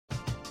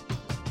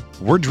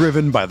We're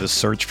driven by the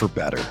search for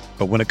better.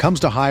 But when it comes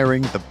to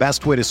hiring, the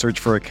best way to search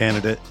for a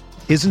candidate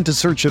isn't to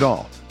search at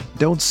all.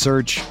 Don't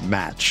search,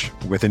 match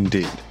with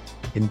Indeed.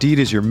 Indeed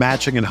is your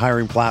matching and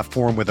hiring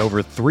platform with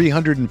over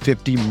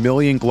 350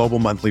 million global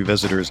monthly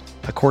visitors,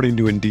 according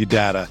to Indeed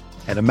data,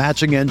 and a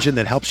matching engine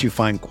that helps you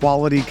find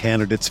quality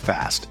candidates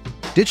fast.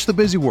 Ditch the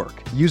busy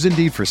work. Use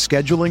Indeed for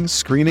scheduling,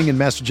 screening, and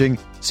messaging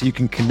so you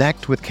can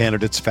connect with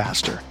candidates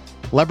faster.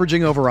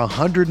 Leveraging over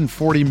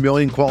 140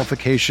 million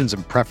qualifications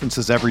and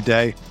preferences every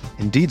day,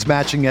 Indeed's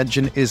matching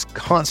engine is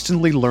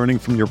constantly learning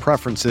from your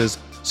preferences,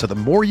 so the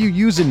more you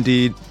use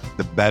Indeed,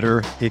 the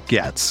better it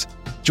gets.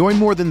 Join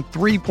more than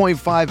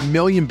 3.5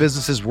 million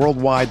businesses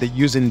worldwide that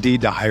use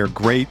Indeed to hire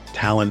great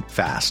talent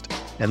fast.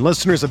 And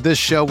listeners of this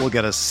show will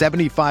get a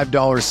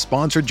 $75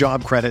 sponsored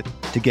job credit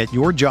to get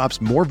your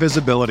jobs more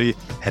visibility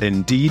at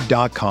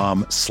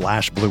Indeed.com/Blue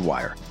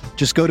Wire.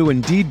 Just go to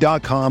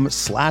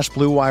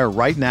Indeed.com/Blue Wire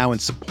right now and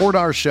support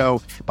our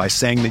show by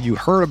saying that you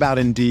heard about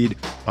Indeed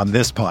on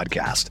this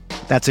podcast.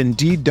 That's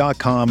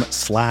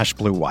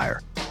Indeed.com/Blue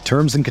Wire.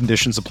 Terms and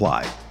conditions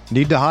apply.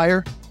 Need to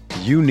hire?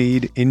 You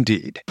need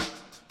Indeed.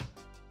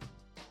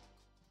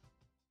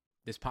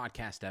 This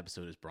podcast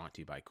episode is brought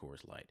to you by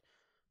Coors Light.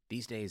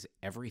 These days,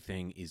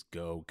 everything is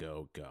go,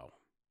 go, go.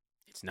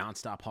 It's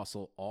nonstop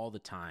hustle all the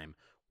time.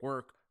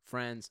 Work,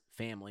 friends,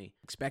 family,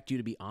 expect you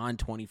to be on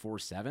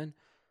 24/7.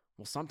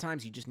 Well,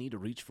 sometimes you just need to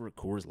reach for a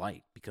Coors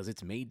Light because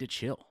it's made to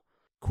chill.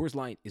 Coors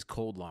Light is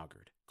cold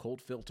lagered,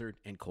 cold filtered,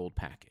 and cold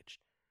packaged.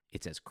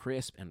 It's as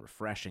crisp and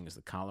refreshing as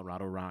the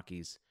Colorado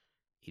Rockies.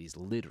 It is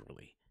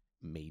literally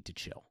made to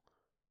chill.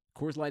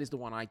 Coors Light is the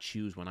one I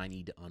choose when I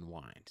need to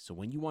unwind. So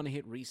when you want to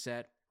hit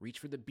reset, reach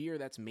for the beer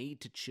that's made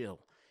to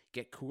chill.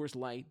 Get Coors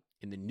Light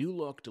in the new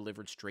look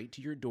delivered straight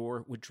to your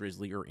door with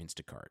Drizzly or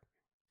Instacart.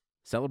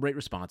 Celebrate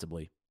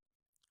responsibly.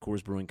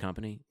 Coors Brewing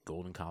Company,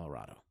 Golden,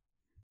 Colorado.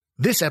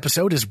 This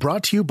episode is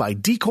brought to you by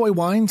Decoy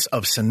Wines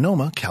of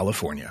Sonoma,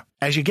 California.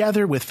 As you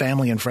gather with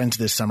family and friends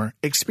this summer,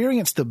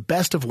 experience the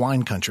best of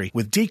wine country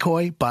with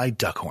Decoy by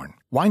Duckhorn.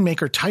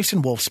 Winemaker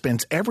Tyson Wolf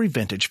spends every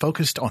vintage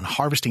focused on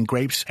harvesting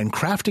grapes and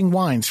crafting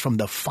wines from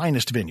the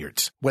finest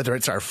vineyards. Whether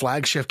it's our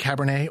flagship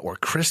Cabernet or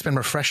crisp and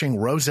refreshing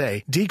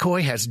Rosé,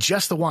 Decoy has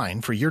just the wine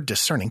for your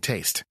discerning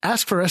taste.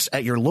 Ask for us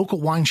at your local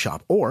wine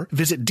shop or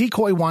visit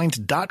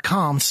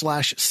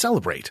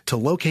decoywines.com/celebrate to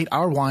locate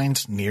our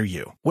wines near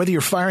you. Whether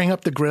you're firing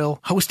up the grill,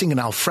 hosting an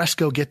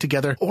alfresco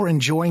get-together, or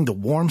enjoying the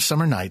warm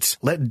summer nights,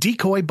 let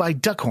Decoy by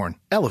Duckhorn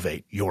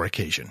elevate your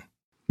occasion.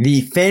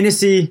 The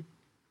fantasy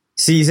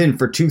season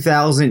for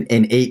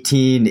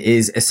 2018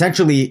 is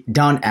essentially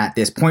done at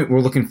this point.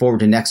 We're looking forward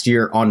to next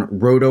year on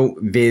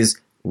RotoViz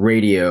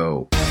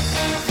Radio.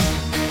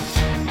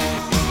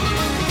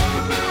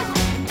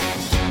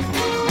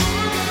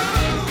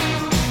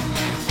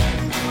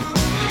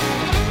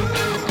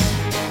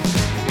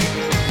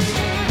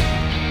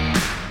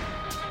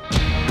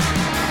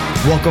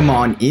 Welcome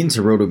on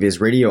into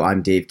RotoViz Radio.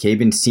 I'm Dave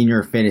Cabin,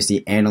 Senior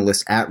Fantasy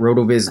Analyst at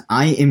RotoViz.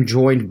 I am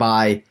joined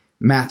by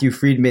Matthew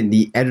Friedman,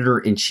 the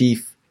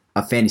Editor-in-Chief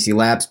of Fantasy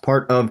Labs,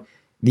 part of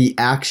the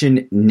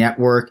Action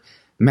Network.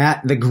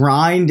 Matt, the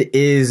grind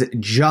is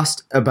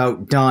just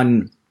about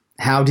done.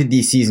 How did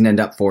the season end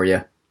up for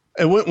you?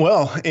 It went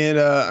well.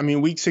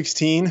 And, week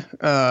 16,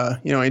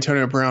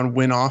 Antonio Brown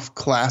win-off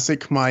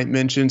classic. My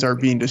mentions are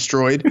being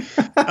destroyed.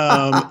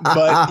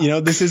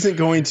 But this isn't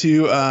going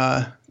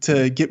to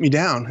get me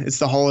down. It's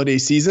the holiday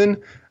season.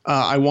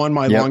 I won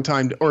my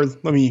longtime, or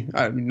let me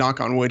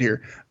knock on wood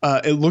here.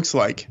 It looks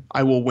like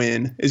I will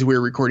win as we're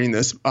recording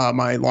this,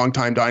 my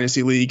longtime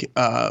Dynasty League,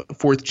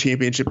 fourth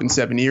championship in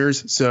 7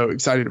 years. So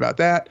excited about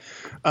that.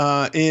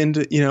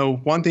 And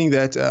one thing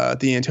that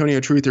the Antonio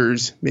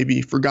Truthers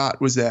maybe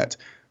forgot was that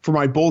for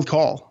my bold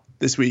call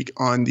this week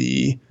on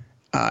the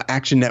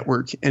Action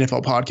Network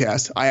NFL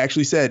podcast, I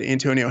actually said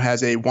Antonio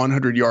has a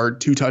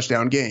 100-yard,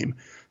 2-touchdown game.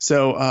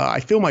 So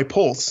I feel my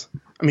pulse.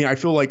 I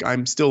feel like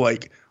I'm still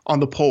on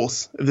the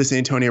pulse of this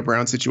Antonio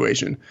Brown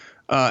situation.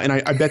 And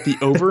I bet the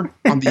over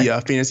on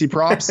the fantasy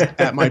props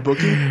at my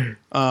bookie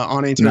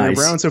on Antonio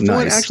Brown. So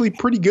feeling actually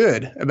pretty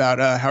good about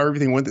how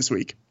everything went this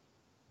week.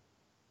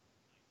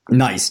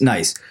 Nice.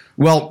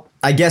 Well,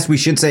 I guess we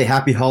should say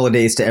happy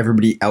holidays to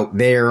everybody out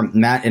there.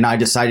 Matt and I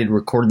decided to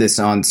record this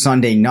on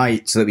Sunday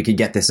night so that we could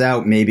get this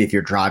out. Maybe if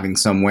you're driving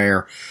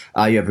somewhere,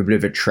 you have a bit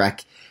of a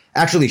trek.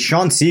 Actually,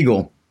 Sean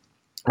Siegel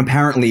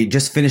apparently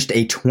just finished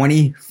a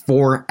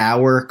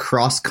 24-hour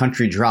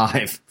cross-country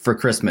drive for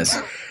Christmas.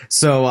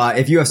 So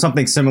if you have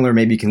something similar,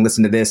 maybe you can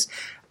listen to this.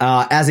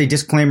 As a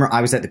disclaimer,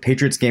 I was at the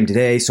Patriots game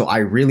today, so I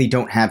really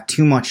don't have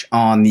too much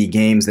on the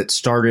games that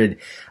started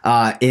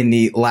in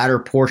the latter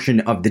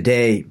portion of the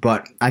day,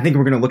 but I think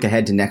we're going to look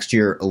ahead to next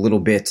year a little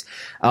bit.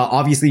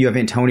 Obviously, you have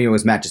Antonio,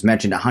 as Matt just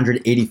mentioned,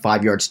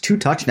 185 yards, 2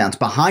 touchdowns.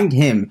 Behind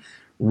him,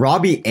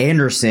 Robbie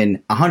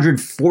Anderson,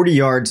 140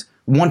 yards,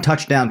 1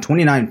 touchdown,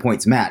 29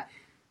 points. Matt,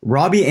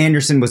 Robbie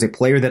Anderson was a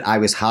player that I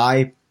was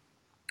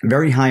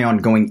very high on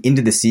going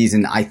into the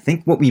season. I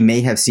think what we may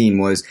have seen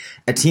was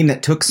a team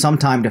that took some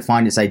time to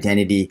find its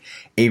identity,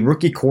 a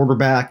rookie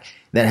quarterback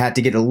that had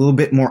to get a little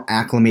bit more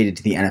acclimated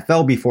to the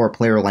NFL before a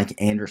player like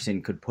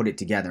Anderson could put it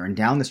together. And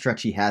down the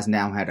stretch, he has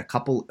now had a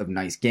couple of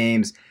nice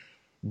games.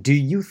 Do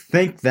you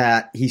think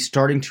that he's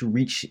starting to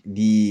reach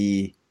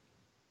the,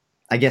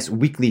 I guess,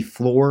 weekly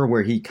floor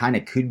where he kind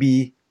of could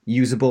be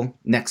usable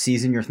next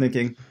season, you're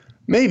thinking?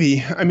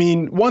 Maybe. I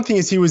mean, one thing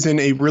is he was in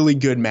a really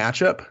good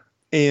matchup,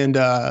 and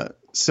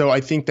so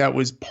I think that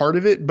was part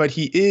of it, but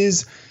he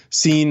is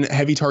seeing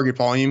heavy target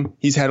volume.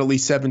 He's had at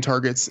least 7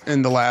 targets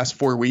in the last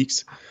 4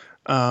 weeks.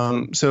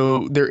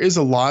 So there is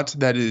a lot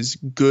that is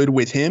good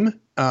with him.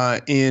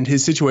 And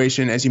his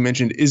situation, as you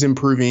mentioned, is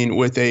improving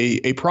with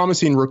a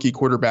promising rookie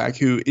quarterback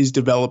who is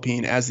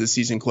developing as the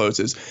season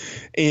closes.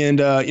 And,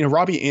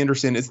 Robbie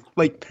Anderson is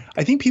like,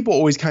 I think people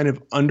always kind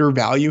of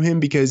undervalue him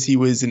because he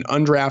was an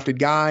undrafted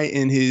guy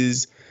and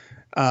his,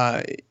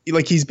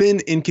 he's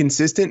been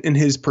inconsistent in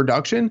his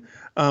production.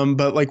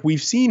 But like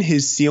we've seen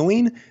his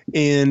ceiling,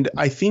 and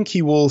I think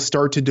he will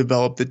start to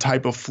develop the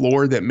type of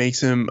floor that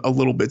makes him a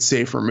little bit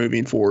safer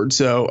moving forward.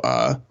 So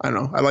I don't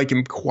know. I like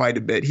him quite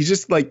a bit. He's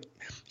just like,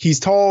 he's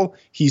tall.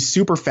 He's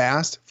super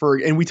fast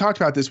and we talked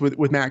about this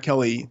with Matt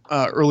Kelly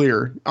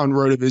earlier on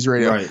Road of His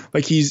Radio. Right.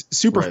 Like he's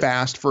super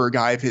fast for a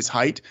guy of his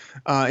height.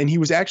 And he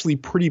was actually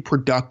pretty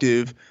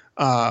productive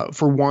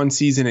for one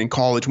season in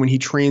college when he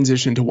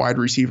transitioned to wide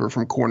receiver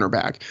from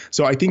cornerback.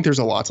 So I think there's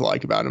a lot to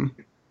like about him.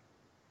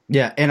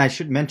 Yeah, and I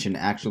should mention,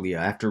 actually,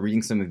 after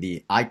reading some of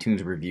the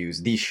iTunes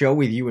reviews, the show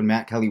with you and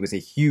Matt Kelly was a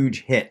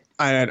huge hit.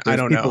 I don't know. I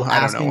don't know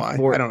why.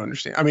 I don't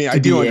understand. I mean, I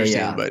do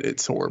understand, but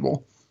it's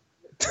horrible.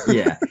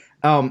 Yeah.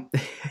 No,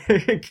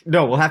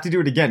 we'll have to do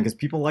it again because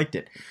people liked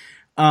it.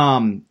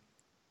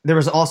 There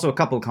was also a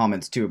couple of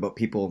comments, too, about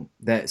people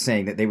that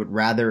saying that they would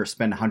rather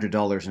spend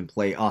 $100 and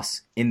play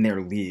us in their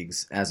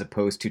leagues as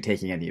opposed to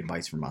taking any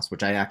advice from us,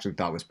 which I actually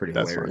thought was pretty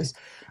hilarious.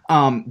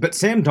 But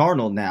Sam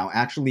Darnold now,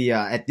 actually,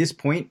 at this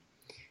point,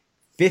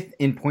 5th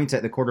in points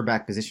at the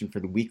quarterback position for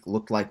the week,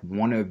 looked like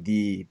one of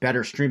the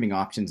better streaming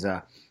options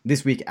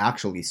this week,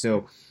 actually.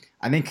 So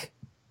I think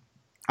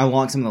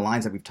along some of the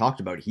lines that we've talked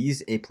about,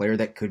 he's a player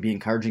that could be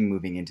encouraging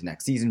moving into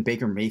next season.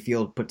 Baker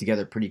Mayfield put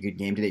together a pretty good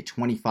game today,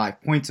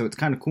 25 points. So it's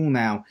kind of cool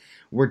now.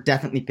 We're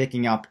definitely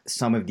picking up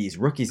some of these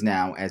rookies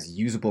now as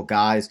usable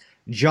guys.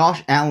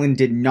 Josh Allen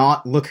did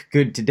not look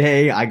good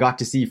today. I got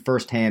to see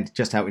firsthand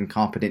just how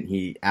incompetent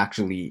he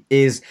actually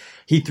is.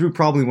 He threw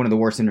probably one of the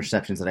worst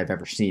interceptions that I've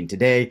ever seen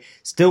today.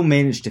 Still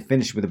managed to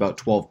finish with about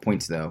 12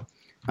 points, though,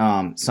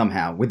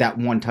 somehow, with that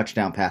one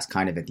touchdown pass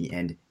kind of at the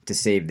end to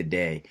save the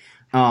day.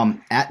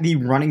 At the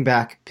running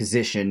back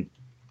position,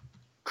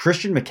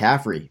 Christian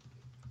McCaffrey,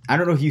 I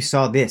don't know if you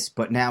saw this,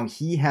 but now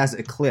he has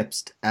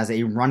eclipsed as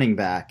a running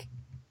back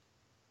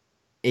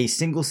a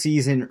single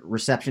season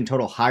reception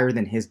total higher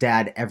than his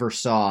dad ever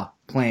saw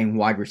playing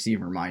wide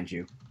receiver, mind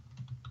you.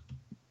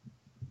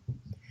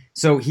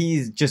 So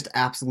he's just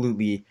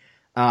absolutely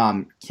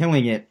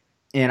killing it.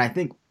 And I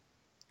think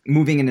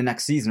moving into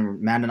next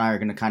season, Matt and I are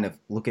going to kind of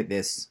look at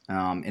this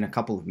in a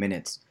couple of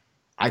minutes.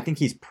 I think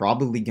he's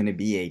probably going to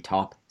be a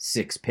top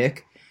 6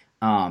 pick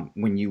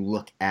when you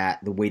look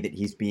at the way that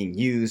he's being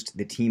used,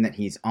 the team that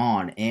he's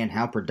on, and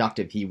how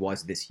productive he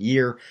was this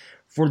year.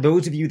 For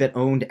those of you that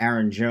owned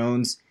Aaron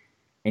Jones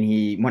and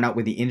he went out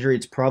with the injury,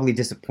 it's probably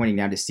disappointing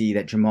now to see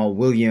that Jamal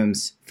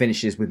Williams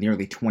finishes with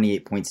nearly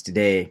 28 points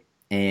today,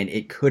 and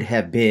it could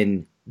have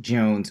been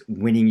Jones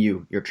winning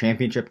you your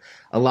championship.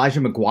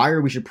 Elijah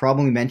McGuire, we should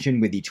probably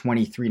mention, with the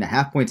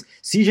 23.5 points.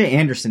 CJ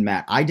Anderson,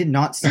 Matt, I did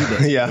not see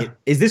this. Yeah.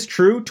 Is this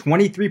true?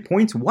 23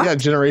 points? What? Yeah,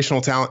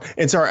 generational talent.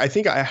 And sorry, I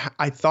think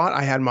I thought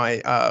I had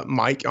my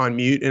mic on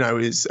mute and I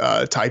was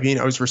typing.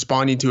 I was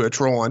responding to a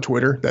troll on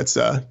Twitter. That's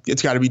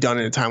it's got to be done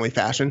in a timely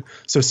fashion.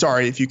 So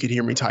sorry if you could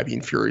hear me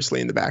typing furiously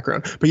in the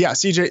background. But yeah,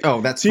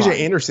 CJ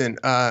Anderson,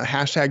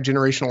 hashtag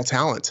generational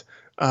talent.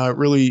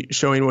 Really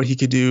showing what he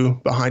could do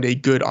behind a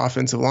good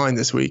offensive line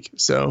this week.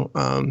 So,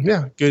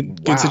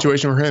 good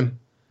situation for him.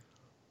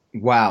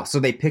 Wow. So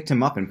they picked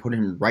him up and put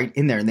him right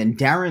in there. And then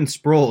Darren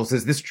Sproles,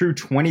 is this true?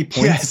 20 points?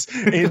 Yes.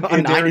 And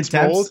Darren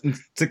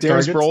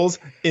Sproles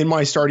in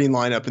my starting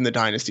lineup in the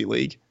Dynasty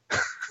League.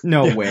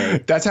 No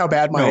way. That's how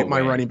bad my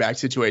running back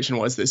situation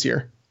was this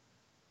year.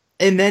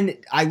 And then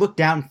I look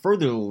down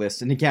further the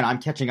list, and again, I'm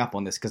catching up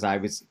on this because I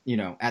was,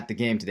 at the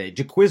game today.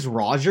 Jacquizz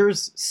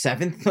Rodgers,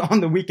 7th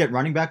on the week at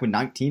running back with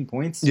 19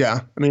 points.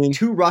 Yeah, I mean,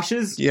 2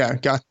 rushes. Yeah,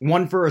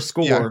 one for a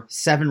score,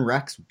 7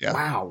 recs. Yeah.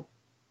 Wow.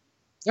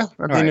 Yeah,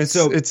 I mean,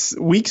 it's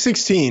week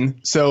 16,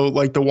 so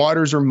like the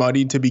waters are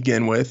muddied to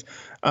begin with,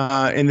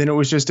 and then it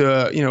was just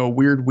a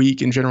weird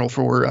week in general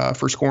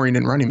for scoring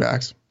and running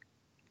backs.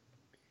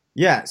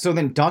 Yeah, so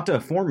then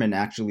Donta Foreman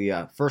actually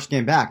first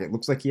game back. It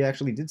looks like he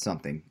actually did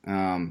something.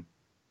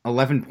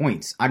 11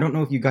 points. I don't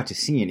know if you got to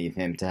see any of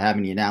him to have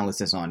any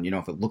analysis on,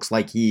 if it looks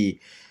like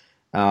he,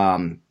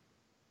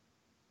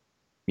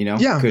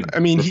 Yeah, could I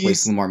mean,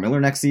 replace Lamar Miller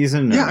next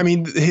season. Yeah, I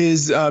mean,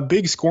 his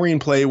big scoring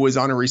play was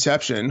on a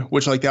reception,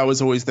 which like that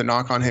was always the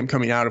knock on him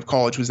coming out of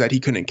college, was that he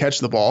couldn't catch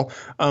the ball.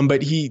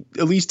 But he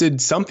at least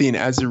did something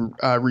as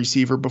a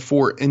receiver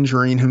before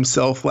injuring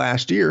himself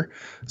last year.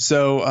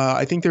 So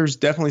I think there's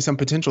definitely some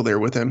potential there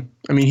with him.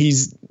 I mean,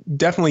 he's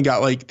definitely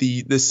got like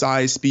the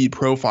size speed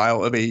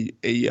profile of a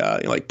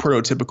like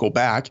prototypical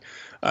back.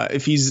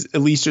 If he's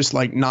at least just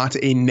like not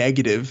a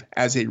negative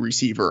as a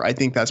receiver, I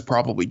think that's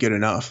probably good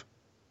enough.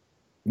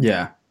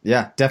 Yeah,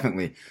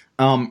 definitely.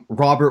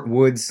 Robert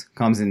Woods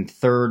comes in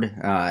third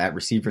at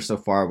receiver so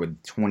far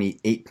with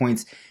 28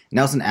 points.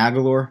 Nelson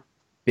Aguilar,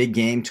 big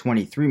game,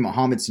 23.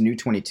 Mohamed Sanu,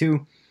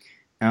 22.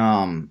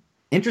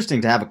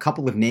 Interesting to have a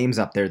couple of names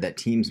up there that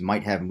teams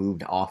might have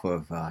moved off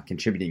of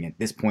contributing at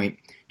this point.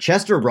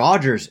 Chester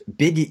Rogers,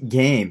 big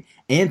game,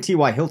 and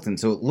T.Y. Hilton.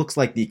 So it looks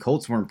like the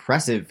Colts were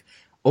impressive,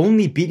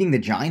 only beating the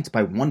Giants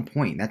by 1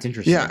 point. That's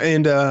interesting. Yeah,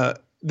 and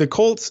the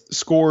Colts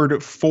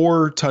scored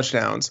 4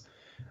 touchdowns.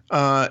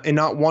 And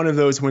not one of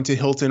those went to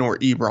Hilton or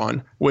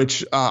Ebron,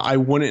 which I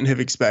wouldn't have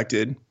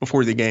expected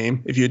before the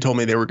game if you had told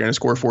me they were going to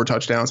score 4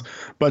 touchdowns.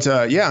 But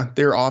yeah,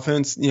 their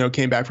offense,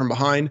 came back from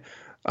behind.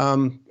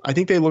 I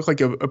think they look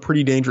like a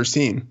pretty dangerous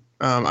team.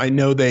 I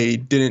know they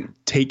didn't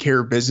take care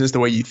of business the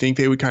way you think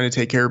they would kind of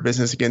take care of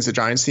business against the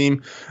Giants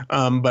team.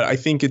 But I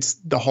think it's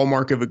the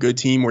hallmark of a good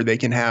team where they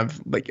can have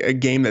like a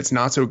game that's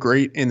not so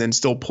great and then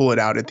still pull it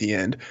out at the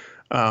end.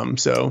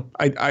 So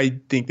I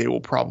think they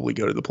will probably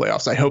go to the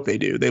playoffs. I hope they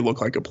do. They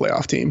look like a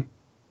playoff team.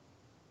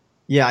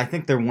 Yeah, I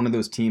think they're one of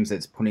those teams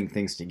that's putting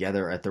things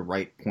together at the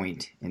right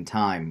point in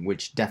time,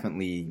 which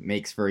definitely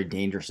makes for a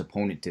dangerous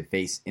opponent to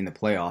face in the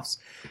playoffs.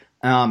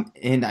 And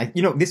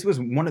this was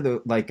one of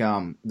the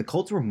the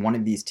Colts were one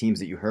of these teams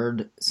that you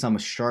heard some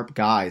sharp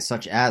guys,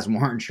 such as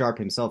Warren Sharp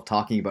himself,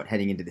 talking about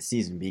heading into the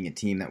season being a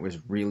team that was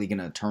really going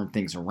to turn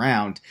things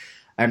around.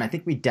 And I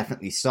think we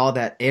definitely saw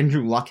that.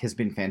 Andrew Luck has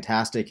been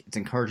fantastic. It's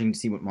encouraging to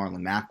see what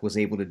Marlon Mack was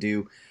able to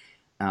do.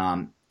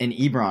 And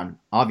Ebron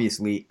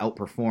obviously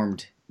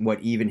outperformed what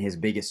even his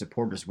biggest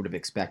supporters would have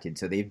expected.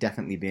 So they've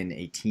definitely been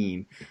a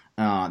team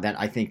that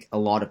I think a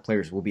lot of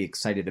players will be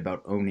excited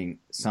about owning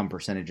some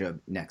percentage of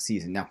next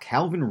season. Now,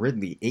 Calvin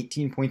Ridley,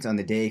 18 points on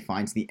the day,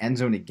 finds the end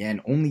zone again,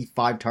 only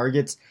 5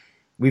 targets.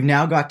 We've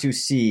now got to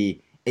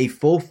see a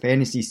full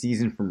fantasy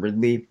season from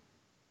Ridley.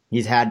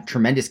 He's had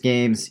tremendous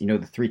games,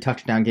 the 3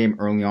 touchdown game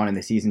early on in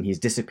the season. He's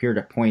disappeared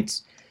at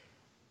points.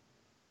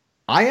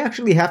 I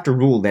actually have to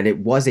rule that it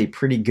was a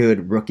pretty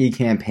good rookie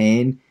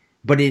campaign,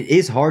 but it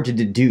is hard to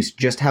deduce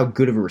just how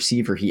good of a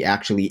receiver he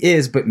actually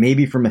is, but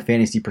maybe from a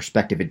fantasy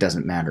perspective, it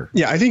doesn't matter.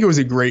 Yeah, I think it was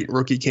a great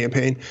rookie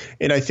campaign.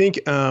 And I think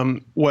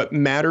what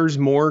matters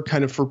more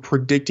kind of for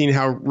predicting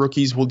how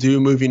rookies will do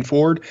moving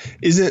forward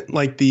isn't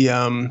like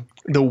the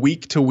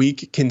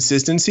week-to-week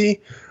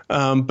consistency,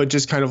 but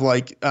just kind of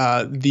like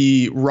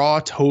the raw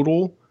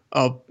total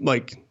of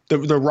like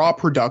the raw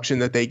production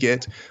that they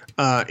get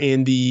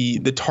and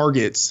the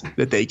targets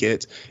that they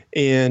get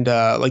and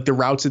like the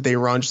routes that they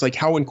run, just like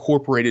how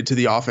incorporated to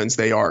the offense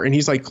they are. And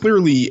he's like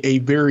clearly a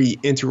very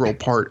integral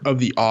part of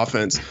the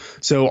offense.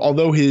 So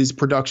although his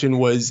production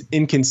was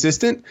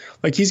inconsistent,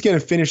 like he's going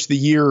to finish the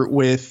year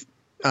with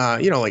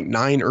like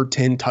 9 or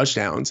 10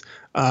 touchdowns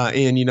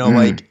and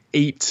like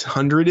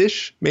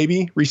 800-ish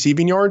maybe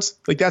receiving yards.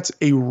 Like that's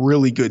a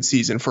really good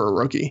season for a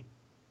rookie.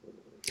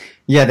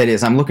 Yeah, that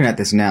is. I'm looking at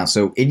this now.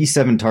 So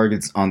 87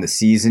 targets on the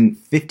season,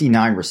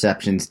 59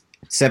 receptions,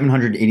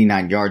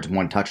 789 yards,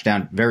 1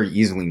 touchdown. Very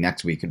easily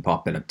next week could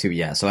pop that up too.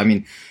 Yeah. So, I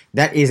mean,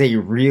 that is a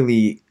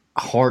really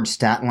hard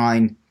stat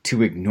line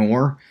to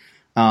ignore,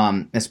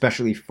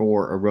 especially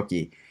for a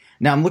rookie.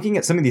 Now, I'm looking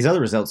at some of these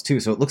other results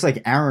too. So it looks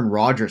like Aaron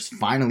Rodgers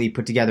finally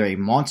put together a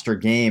monster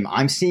game.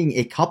 I'm seeing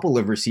a couple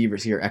of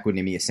receivers here,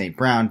 Equanimeous St.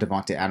 Brown,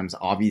 Devontae Adams,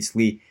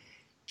 obviously.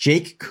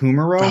 Jake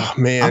Kumerow. Oh,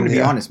 man. I'm going to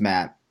be honest,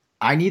 Matt.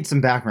 I need some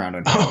background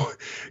on him. Oh,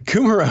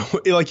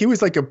 Kumerow, like he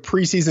was like a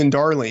preseason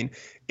darling.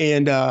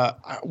 And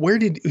where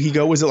did he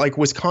go? Was it like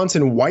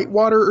Wisconsin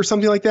Whitewater or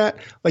something like that?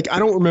 Like, I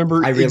don't remember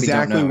really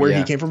exactly where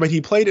he came from, but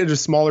he played at a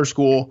smaller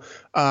school,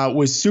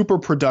 was super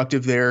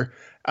productive there,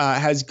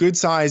 has good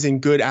size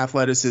and good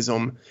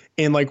athleticism.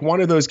 And like one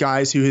of those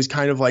guys who has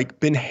kind of like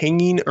been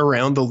hanging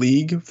around the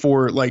league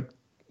for like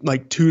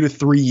 2 to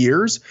 3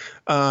 years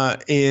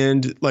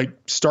and like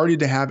started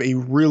to have a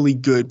really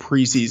good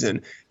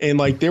preseason. And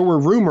like there were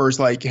rumors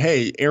like,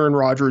 hey, Aaron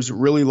Rodgers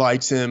really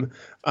likes him.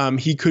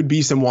 He could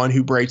be someone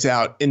who breaks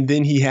out. And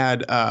then he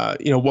had,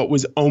 what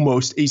was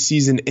almost a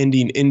season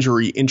ending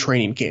injury in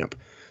training camp.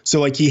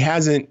 So like he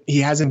hasn't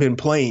been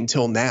playing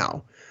till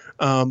now.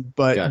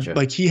 But Gotcha.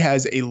 Like he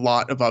has a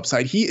lot of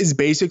upside. He is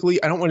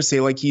basically, I don't want to say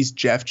like he's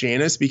Jeff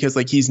Janis because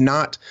like he's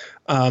not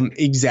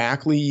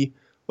exactly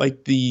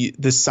like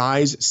the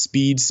size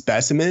speed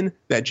specimen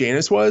that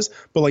Janis was,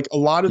 but like a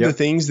lot of the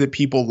things that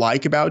people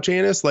like about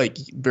Janis, like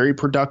very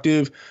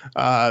productive,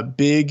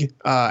 big,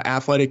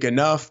 athletic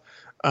enough,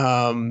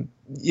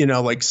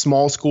 like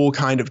small school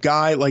kind of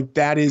guy, like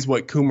that is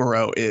what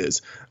Kumerow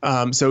is.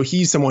 So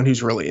he's someone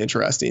who's really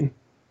interesting.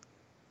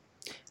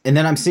 And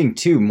then I'm seeing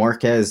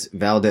Marquez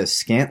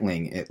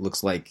Valdez-Scantling. It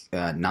looks like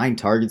 9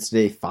 targets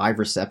today, 5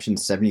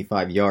 receptions,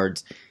 75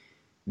 yards.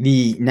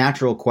 The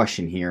natural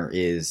question here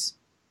is,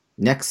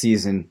 next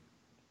season,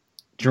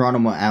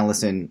 Geronimo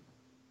Allison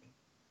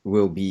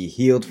will be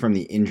healed from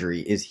the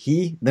injury. Is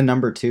he the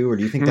number 2, or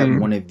do you think that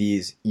one of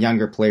these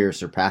younger players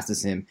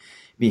surpasses him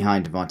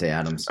behind Davante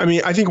Adams? I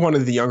mean, I think one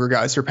of the younger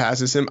guys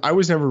surpasses him. I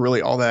was never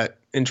really all that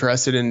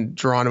interested in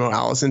Geronimo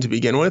Allison to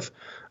begin with.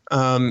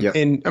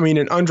 And I mean,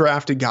 an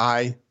undrafted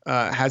guy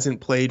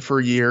hasn't played for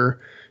a year.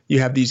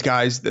 You have these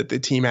guys that the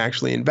team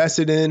actually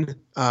invested in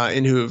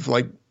and who have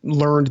like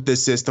learned the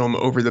system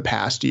over the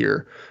past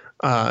year,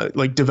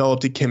 like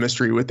developed a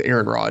chemistry with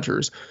Aaron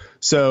Rodgers.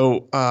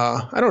 So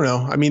I don't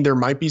know. I mean, there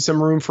might be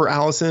some room for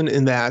Allison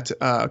in that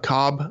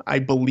Cobb, I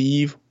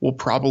believe, will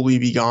probably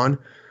be gone.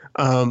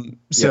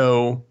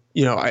 So,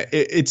 you know,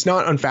 it's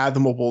not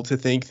unfathomable to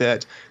think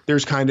that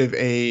there's kind of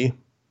a,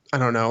 I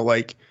don't know,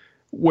 like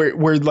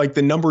where like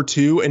the number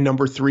 2 and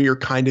number 3 are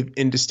kind of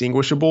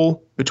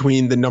indistinguishable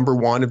between the number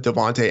 1 of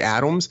Davante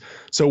Adams.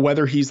 So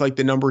whether he's like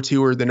the number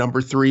 2 or the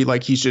number 3,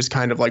 like he's just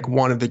kind of like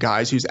one of the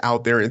guys who's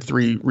out there in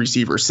 3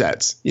 receiver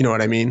sets. You know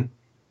what I mean?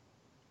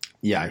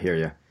 Yeah, I hear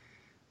you.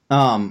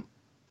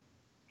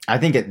 I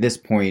think at this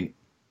point,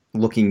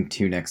 looking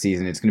to next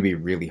season, it's going to be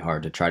really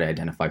hard to try to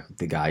identify who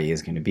the guy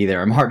is going to be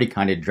there. I'm already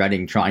kind of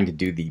dreading trying to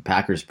do the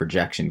Packers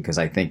projection because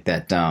I think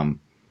that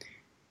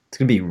it's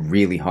going to be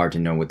really hard to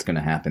know what's going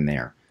to happen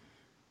there.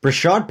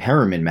 Breshad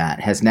Perriman, Matt,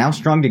 has now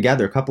strung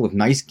together a couple of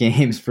nice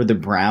games for the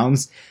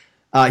Browns.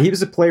 He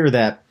was a player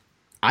that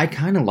I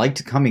kind of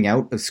liked coming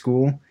out of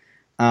school.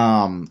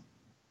 Kind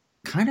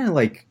of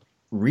like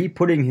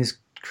re-putting his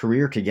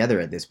career together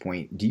at this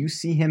point. Do you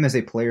see him as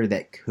a player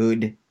that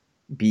could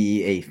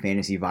be a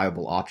fantasy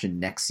viable option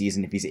next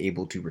season if he's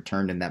able to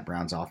return in that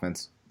Browns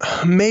offense?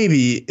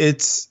 Maybe.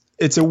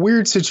 It's a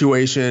weird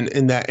situation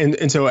in that,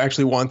 and so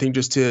actually one thing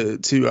just to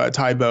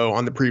tie bow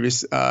on the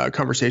previous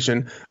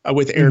conversation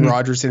with Aaron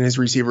Rodgers and his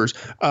receivers,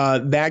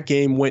 that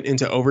game went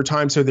into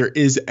overtime, so there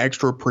is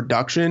extra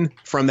production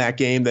from that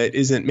game that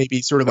isn't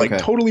maybe sort of like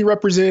totally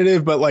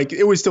representative, but like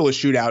it was still a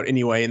shootout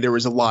anyway, and there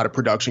was a lot of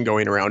production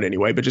going around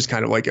anyway. But just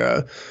kind of like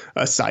a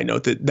side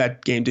note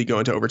that game did go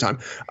into overtime.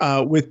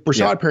 With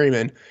Breshad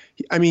Perriman,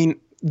 I mean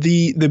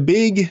the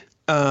big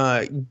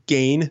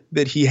gain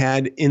that he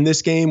had in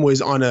this game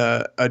was on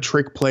a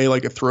trick play,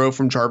 like a throw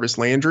from Jarvis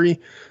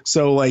Landry.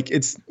 So like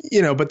it's,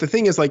 you know, but the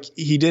thing is like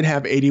he did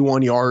have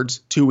 81 yards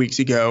 2 weeks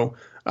ago.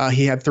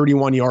 He had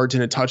 31 yards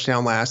and a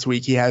touchdown last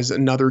week. He has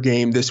another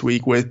game this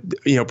week with,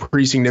 you know,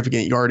 pretty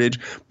significant yardage,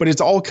 but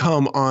it's all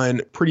come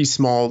on pretty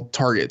small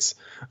targets.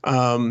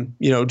 You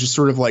know, just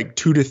sort of like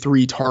 2 to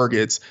 3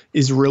 targets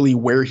is really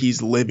where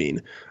he's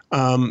living.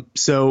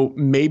 So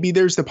maybe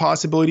there's the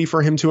possibility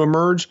for him to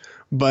emerge,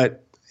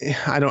 but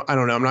I don't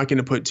know. I'm not going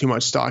to put too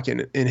much stock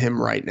in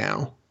him right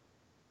now.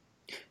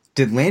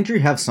 Did Landry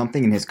have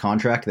something in his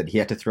contract that he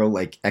had to throw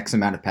like X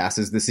amount of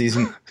passes this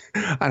season?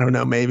 I don't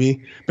know,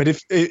 maybe. But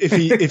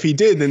if he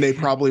did, then they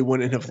probably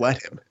wouldn't have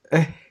let him.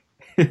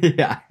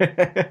 Yeah.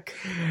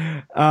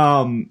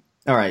 All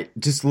right.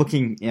 Just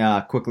looking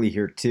quickly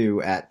here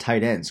too at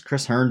tight ends.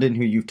 Chris Herndon,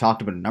 who you've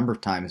talked about a number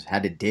of times,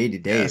 had a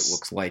day-to-day. Yes. It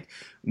looks like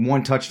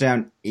 1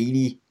 touchdown,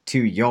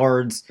 82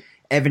 yards.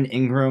 Evan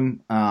Ingram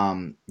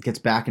gets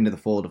back into the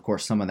fold. Of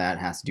course, some of that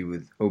has to do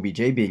with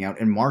OBJ being out.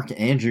 And Mark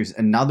Andrews,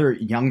 another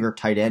younger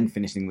tight end,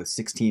 finishing with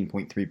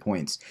 16.3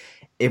 points.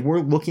 If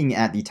we're looking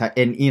at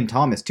and Ian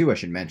Thomas, too, I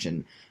should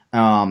mention,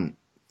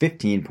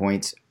 15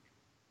 points,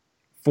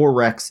 4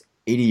 recs,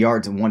 80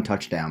 yards, and 1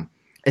 touchdown.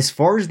 As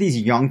far as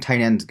these young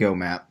tight ends go,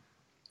 Matt,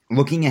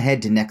 looking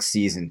ahead to next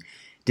season,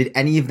 did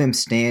any of them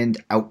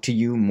stand out to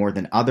you more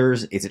than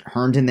others? Is it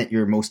Herndon that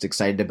you're most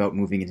excited about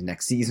moving into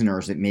next season, or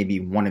is it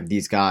maybe one of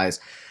these guys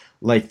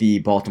like the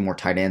Baltimore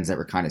tight ends that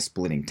were kind of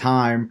splitting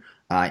time?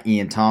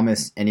 Ian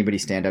Thomas, anybody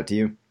stand out to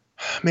you?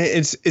 Man,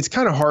 it's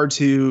kind of hard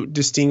to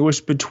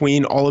distinguish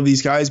between all of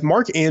these guys.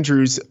 Mark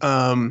Andrews,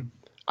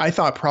 I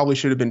thought probably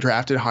should have been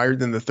drafted higher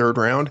than the 3rd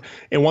round.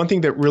 And one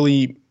thing that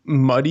really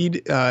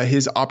muddied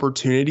his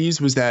opportunities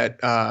was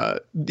that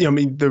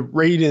the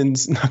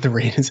Ravens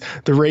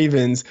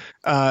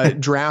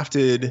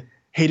drafted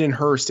Hayden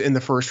Hurst in the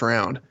 1st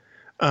round.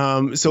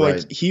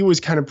 Like he was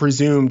kind of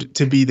presumed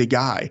to be the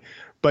guy,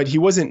 but he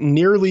wasn't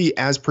nearly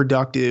as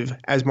productive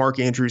as Mark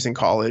Andrews in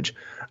college.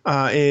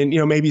 And, you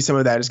know, maybe some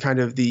of that is kind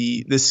of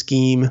the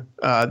scheme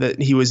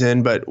that he was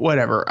in, but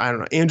whatever. I don't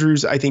know.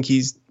 Andrews, I think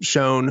he's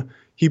shown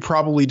he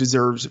probably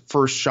deserves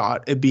first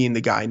shot at being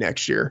the guy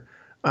next year.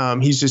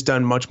 He's just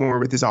done much more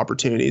with his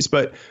opportunities.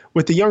 But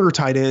with the younger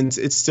tight ends,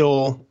 it's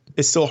still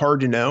hard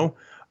to know.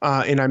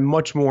 And I'm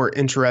much more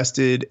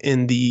interested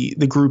in the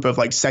group of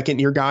like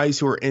second-year guys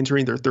who are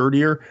entering their 3rd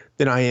year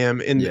than I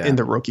am in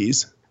the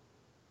rookies.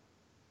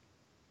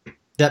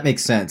 That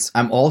makes sense.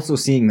 I'm also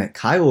seeing that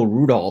Kyle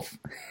Rudolph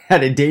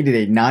had a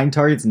day-to-day, 9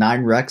 targets,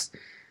 9 recs,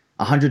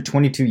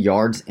 122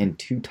 yards, and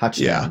 2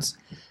 touchdowns.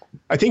 Yeah.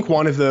 I think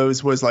one of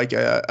those was like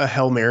a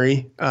Hail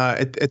Mary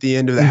at the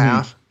end of the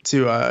half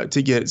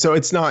to get. So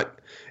it's not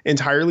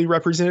entirely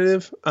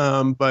representative.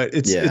 But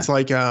it's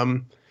like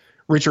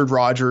Richard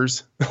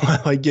Rodgers,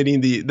 like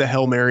getting the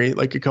Hail Mary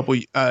like a couple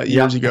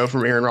years ago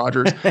from Aaron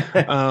Rodgers.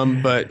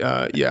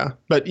 But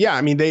yeah,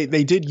 I mean,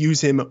 they did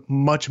use him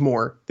much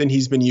more than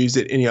he's been used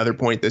at any other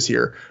point this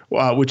year,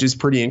 which is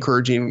pretty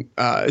encouraging,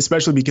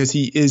 especially because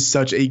he is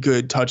such a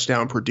good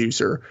touchdown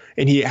producer,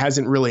 and he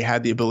hasn't really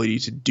had the ability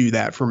to do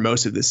that for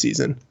most of the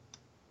season.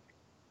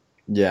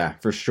 Yeah,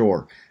 for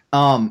sure.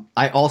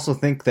 I also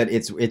think that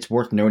it's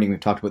worth noting, we've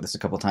talked about this a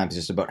couple of times,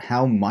 just about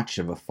how much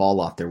of a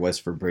fall off there was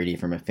for Brady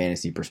from a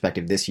fantasy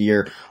perspective this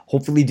year.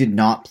 Hopefully you did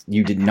not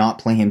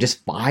play him.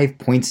 Just 5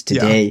 points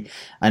today. Yeah.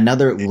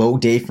 Another low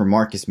day for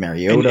Marcus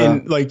Mariota.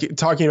 And like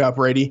talking about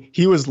Brady,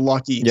 he was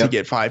lucky to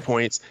get 5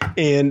 points.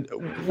 And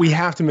we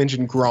have to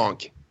mention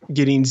Gronk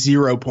getting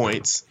 0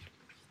 points.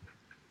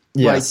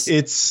 Yes. Like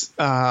it's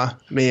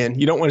man,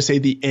 you don't want to say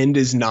the end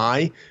is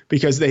nigh,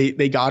 because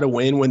they got a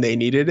win when they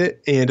needed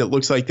it, and it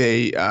looks like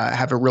they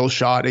have a real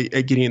shot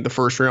at getting the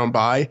first round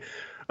bye.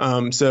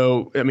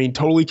 So I mean,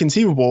 totally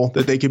conceivable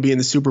that they could be in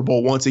the Super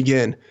Bowl once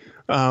again.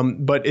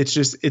 But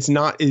it's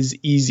not as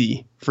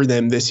easy for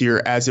them this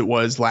year as it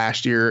was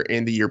last year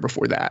and the year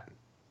before that.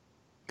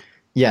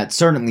 Yeah, it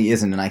certainly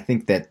isn't, and I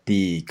think that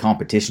the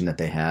competition that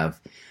they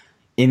have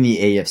in the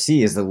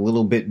AFC is a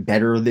little bit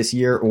better this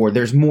year, or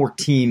there's more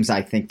teams,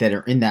 I think, that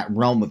are in that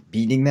realm of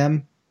beating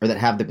them, or that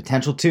have the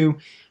potential to.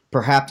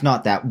 Perhaps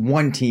not that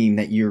one team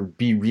that you'd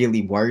be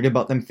really worried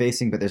about them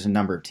facing, but there's a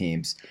number of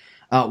teams.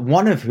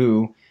 One of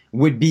who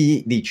would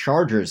be the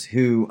Chargers,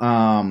 who,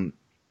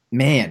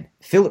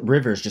 Phillip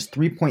Rivers, just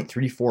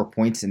 3.34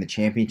 points in the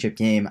championship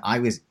game. I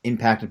was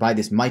impacted by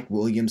this. Mike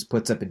Williams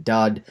puts up a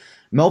dud.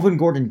 Melvin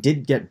Gordon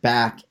did get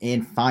back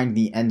and find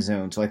the end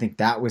zone, so I think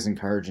that was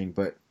encouraging,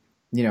 but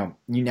you know,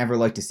 you never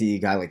like to see a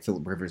guy like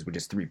Phillip Rivers with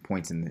just 3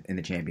 points in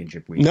the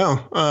championship week.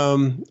 No,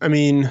 I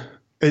mean,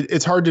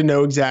 it's hard to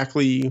know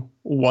exactly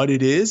what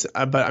it is,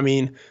 but I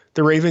mean,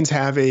 the Ravens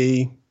have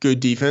a good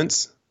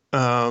defense.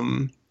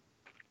 Keenan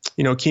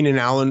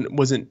Allen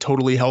wasn't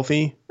totally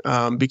healthy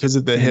because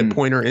of the hip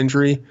pointer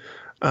injury.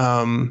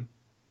 And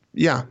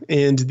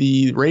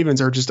the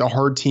Ravens are just a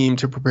hard team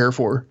to prepare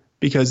for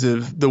because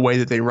of the way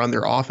that they run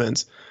their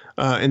offense.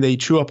 And they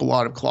chew up a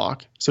lot of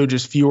clock. So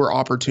just fewer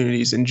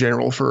opportunities in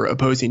general for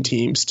opposing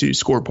teams to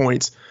score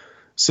points.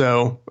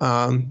 So,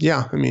 I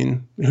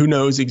mean, who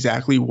knows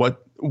exactly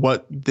what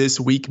this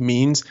week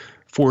means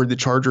for the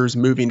Chargers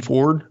moving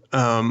forward.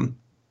 I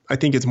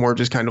think it's more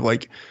just kind of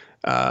like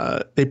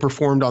they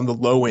performed on the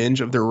low end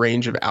of their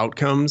range of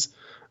outcomes,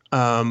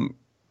 given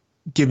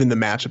the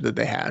matchup that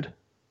they had.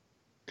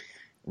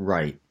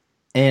 Right.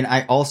 And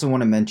I also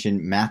want to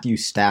mention Matthew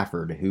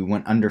Stafford, who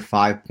went under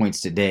 5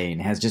 points today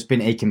and has just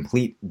been a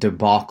complete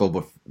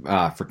debacle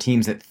for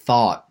teams that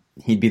thought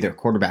he'd be their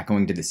quarterback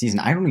going into the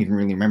season. I don't even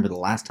really remember the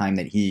last time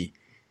that he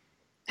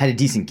had a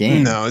decent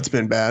game. No, it's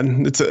been bad.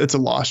 It's a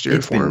lost year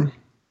for him.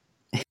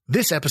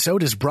 This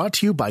episode is brought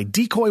to you by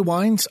Decoy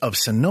Wines of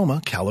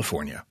Sonoma,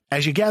 California.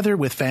 As you gather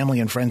with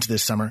family and friends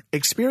this summer,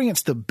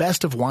 experience the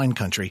best of wine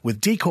country with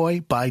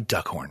Decoy by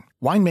Duckhorn.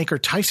 Winemaker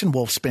Tyson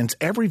Wolf spends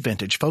every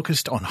vintage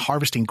focused on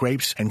harvesting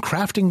grapes and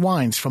crafting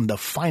wines from the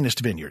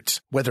finest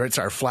vineyards. Whether it's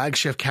our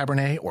flagship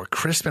Cabernet or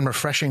crisp and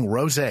refreshing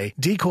Rosé,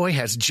 Decoy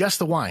has just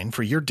the wine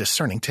for your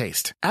discerning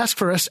taste. Ask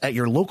for us at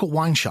your local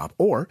wine shop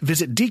or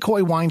visit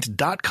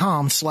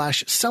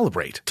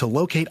decoywines.com/celebrate to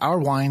locate our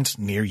wines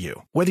near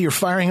you. Whether you're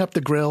firing up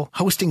the grill,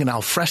 hosting an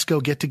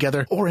alfresco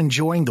get-together, or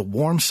enjoying the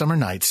warm summer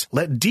nights,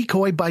 let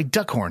Decoy by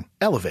Duckhorn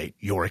elevate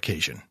your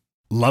occasion.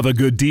 Love a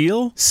good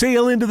deal?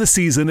 Sail into the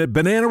season at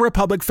Banana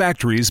Republic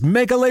Factory's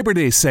Mega Labor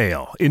Day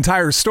Sale.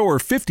 Entire store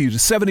 50 to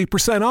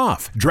 70%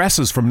 off.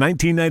 Dresses from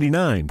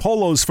 $19.99.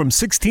 Polos from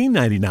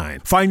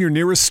 $16.99. Find your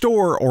nearest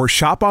store or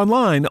shop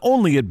online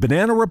only at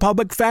Banana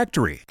Republic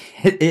Factory.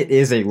 It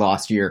is a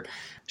lost year.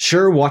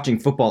 Sure, watching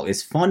football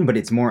is fun, but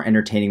it's more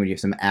entertaining when you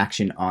have some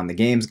action on the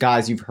games.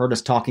 Guys, you've heard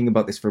us talking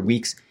about this for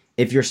weeks.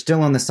 If you're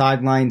still on the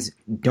sidelines,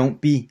 don't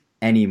be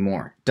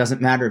anymore. Doesn't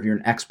matter if you're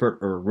an expert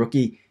or a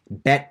rookie.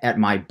 Bet at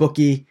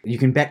MyBookie. You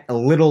can bet a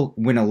little,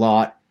 win a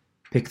lot.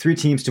 Pick 3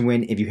 teams to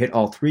win. If you hit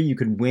all 3, you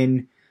could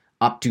win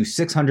up to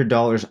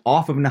 $600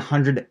 off of an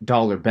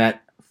 $100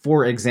 bet.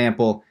 For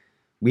example,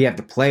 we have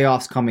the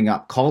playoffs coming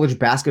up. College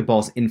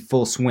basketball's in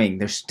full swing.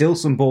 There's still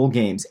some bowl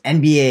games.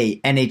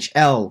 NBA,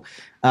 NHL,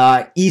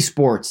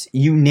 esports,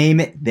 you name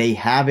it, they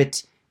have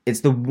it.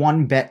 It's the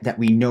one bet that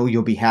we know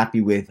you'll be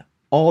happy with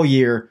all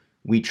year.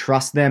 We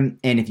trust them.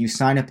 And if you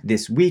sign up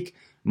this week,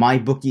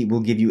 MyBookie will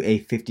give you a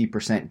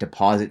 50%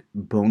 deposit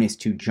bonus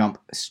to jump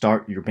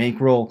start your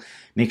bankroll.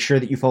 Make sure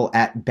that you follow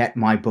at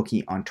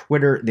BetMyBookie on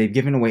Twitter. They've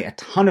given away a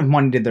ton of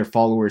money to their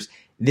followers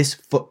this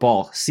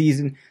football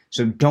season,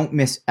 so don't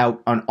miss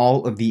out on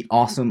all of the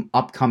awesome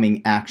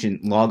upcoming action.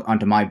 Log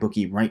onto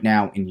MyBookie right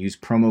now and use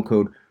promo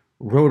code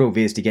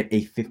RotoViz to get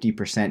a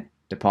 50%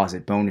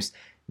 deposit bonus.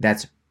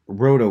 That's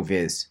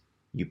RotoViz.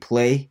 You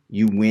play,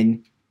 you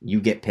win, you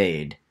get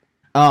paid.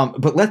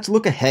 But let's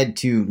look ahead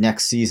to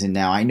next season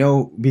now. I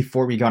know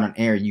before we got on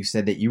air, you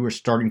said that you were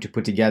starting to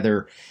put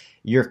together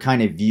your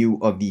kind of view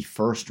of the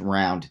first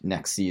round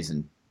next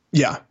season.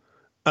 Yeah.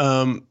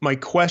 My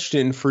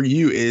question for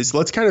you is,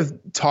 let's kind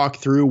of talk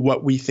through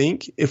what we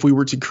think if we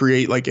were to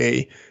create like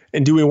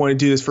and do we want to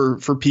do this for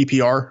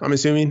PPR, I'm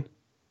assuming?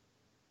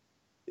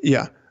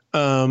 Yeah.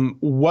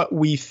 What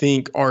we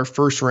think our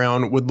first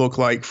round would look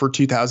like for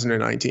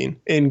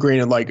 2019. And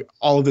granted, like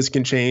all of this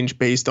can change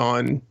based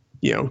on,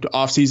 the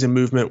offseason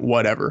movement,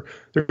 whatever.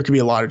 There could be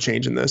a lot of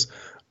change in this.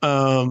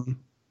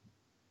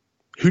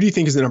 Who do you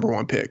think is the number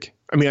one pick?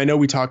 I mean, I know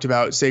we talked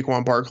about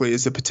Saquon Barkley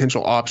as a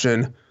potential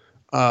option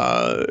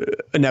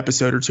an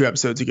episode or 2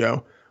 episodes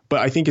ago,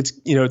 but I think it's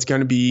going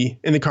to be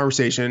in the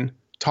conversation.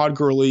 Todd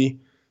Gurley,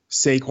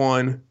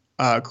 Saquon,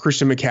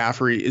 Christian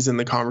McCaffrey is in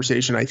the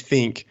conversation, I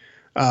think.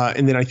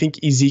 And then I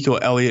think Ezekiel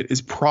Elliott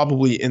is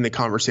probably in the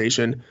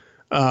conversation.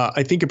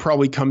 I think it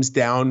probably comes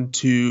down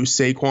to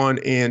Saquon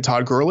and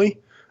Todd Gurley.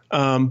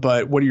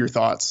 But what are your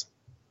thoughts?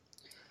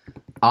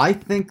 I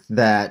think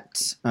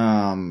that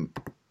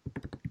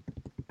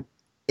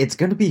it's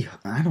going to be,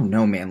 I don't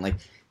know, man. Like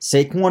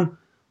Saquon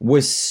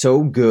was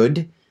so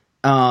good,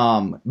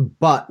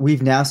 but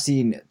we've now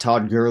seen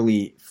Todd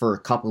Gurley for a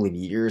couple of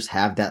years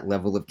have that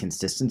level of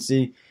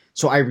consistency.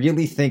 So I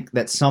really think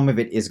that some of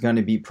it is going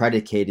to be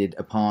predicated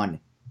upon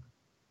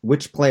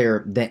which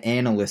player the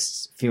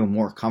analysts feel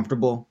more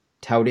comfortable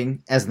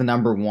touting as the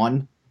number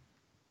one,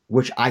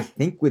 which I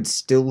think would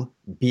still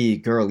be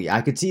Gurley.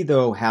 I could see,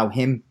 though, how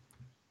him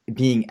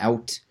being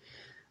out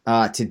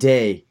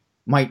today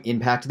might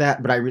impact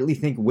that, but I really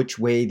think which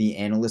way the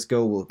analysts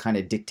go will kind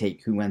of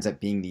dictate who ends up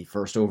being the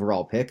first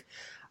overall pick.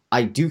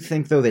 I do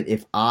think, though, that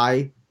if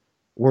I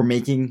were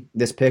making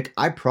this pick,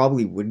 I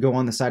probably would go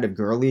on the side of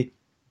Gurley,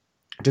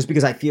 just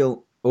because I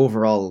feel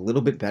overall a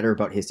little bit better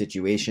about his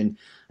situation.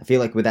 I feel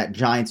like with that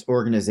Giants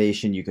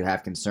organization, you could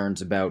have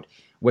concerns about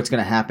what's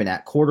going to happen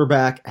at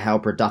quarterback, how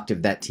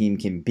productive that team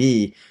can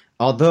be,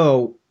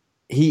 although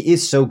he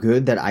is so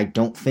good that I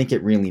don't think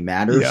it really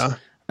matters. Yeah.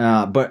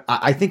 But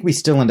I think we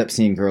still end up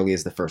seeing Gurley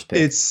as the first pick.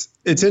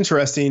 It's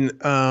interesting.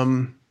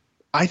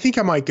 I think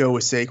I might go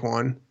with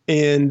Saquon.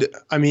 And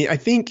I mean, I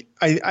think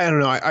I don't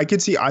know. I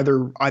could see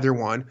either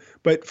one.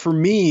 But for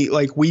me,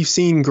 like we've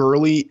seen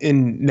Gurley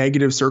in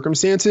negative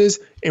circumstances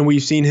and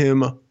we've seen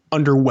him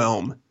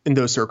underwhelm in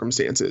those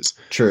circumstances.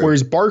 True.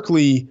 Whereas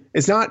Barkley,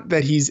 it's not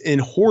that he's in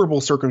horrible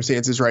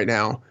circumstances right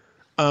now,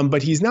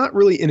 but he's not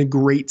really in a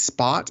great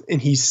spot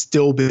and he's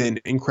still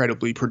been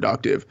incredibly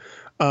productive.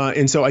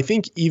 And so I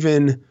think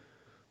so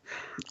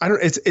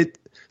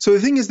the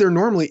thing is there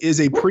normally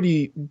is a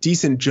pretty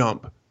decent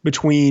jump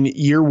between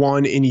year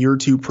 1 and year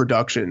 2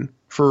 production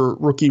for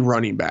rookie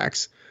running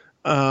backs.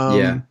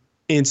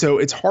 And so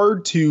it's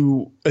hard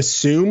to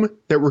assume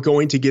that we're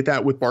going to get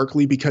that with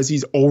Barkley because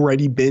he's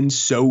already been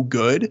so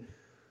good.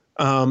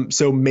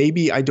 So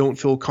maybe I don't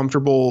feel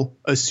comfortable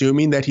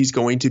assuming that he's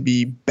going to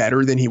be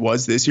better than he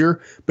was this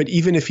year. But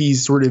even if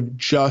he's sort of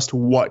just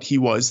what he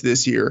was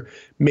this year,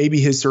 maybe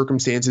his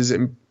circumstances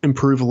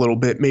improve a little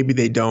bit. Maybe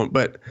they don't.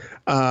 But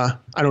I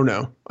don't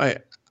know.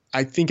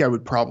 I think I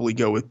would probably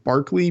go with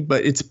Barkley,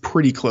 but it's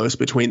pretty close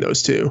between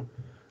those two.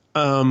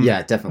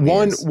 Yeah,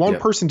 definitely. One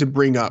person to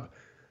bring up,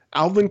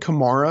 Alvin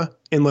Kamara,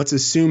 and let's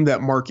assume that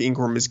Mark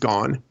Ingram is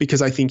gone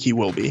because I think he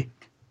will be.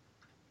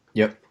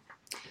 Yep.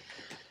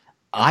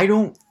 I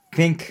don't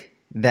think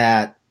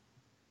that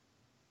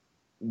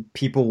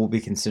people will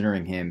be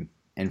considering him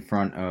in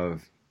front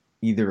of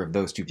either of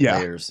those two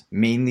players,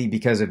 mainly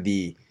because of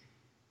the,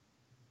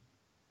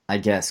 I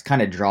guess,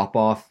 kind of drop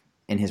off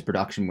in his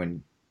production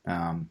when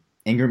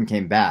Ingram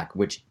came back,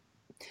 which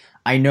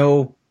I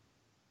know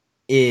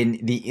in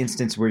the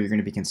instance where you're going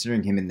to be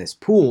considering him in this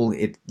pool,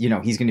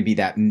 he's going to be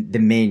the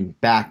main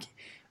back,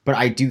 but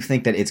I do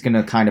think that it's going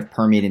to kind of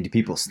permeate into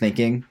people's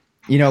thinking,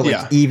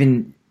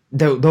 even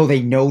though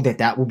they know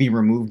that will be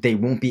removed, they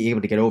won't be able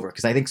to get over it.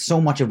 Because I think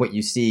so much of what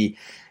you see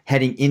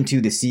heading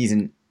into the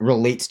season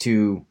relates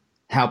to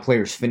how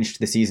players finished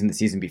the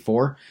season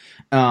before.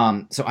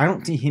 So I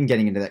don't see him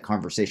getting into that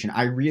conversation.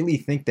 I really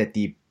think that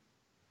the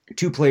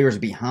two players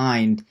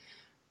behind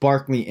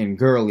Barkley and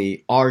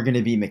Gurley are going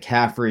to be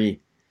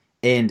McCaffrey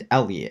and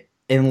Elliott.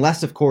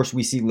 Unless, of course,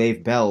 we see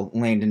Le'Veon Bell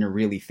land in a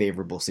really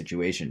favorable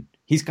situation.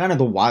 He's kind of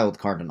the wild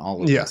card in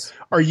all of this.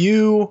 Are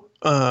you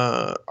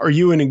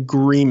in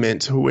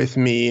agreement with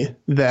me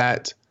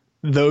that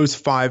those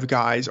 5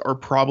 guys are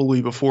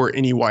probably before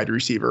any wide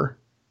receiver?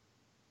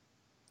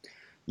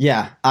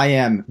 Yeah, I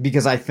am,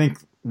 because I think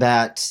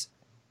that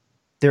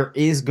there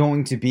is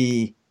going to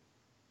be,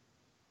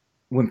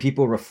 when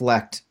people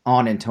reflect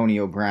on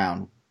Antonio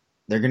Brown,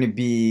 they're going to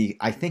be,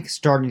 I think,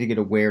 starting to get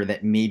aware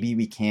that maybe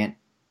we can't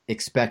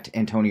expect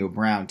Antonio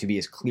Brown to be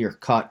as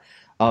clear-cut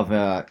of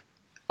a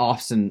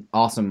awesome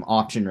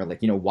option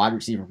or wide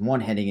receiver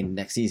 1 heading into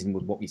next season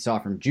with what we saw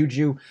from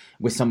Juju,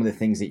 with some of the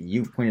things that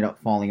you've pointed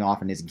out falling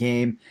off in his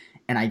game.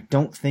 And I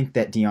don't think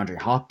that DeAndre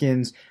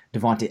Hopkins,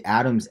 Devontae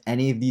Adams,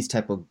 any of these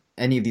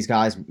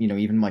guys,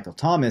 even Michael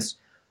Thomas,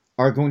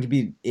 are going to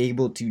be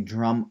able to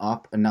drum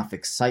up enough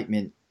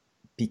excitement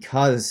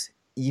because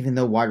even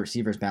though wide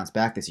receivers bounced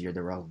back this year,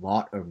 there were a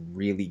lot of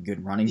really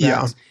good running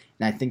backs. Yeah.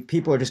 And I think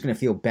people are just going to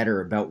feel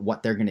better about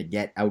what they're going to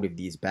get out of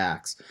these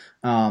backs.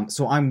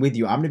 So I'm with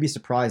you. I'm going to be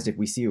surprised if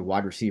we see a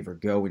wide receiver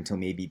go until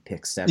maybe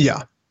pick 7.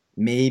 Yeah.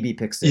 Maybe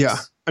pick 6. Yeah.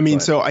 I mean,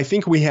 so I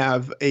think we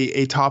have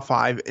a top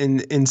 5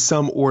 in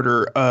some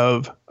order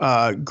of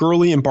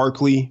Gurley and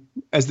Barkley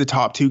as the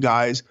top 2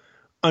 guys.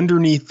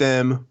 Underneath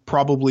them,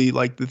 probably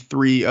like the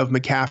 3 of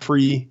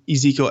McCaffrey,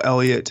 Ezekiel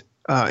Elliott,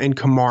 and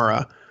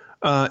Kamara.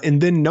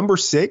 And then number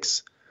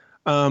 6,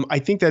 I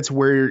think that's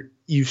where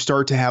you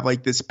start to have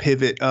like this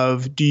pivot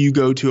of, do you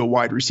go to a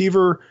wide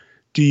receiver?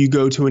 Do you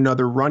go to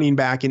another running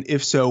back? And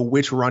if so,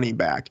 which running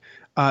back?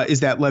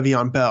 Is that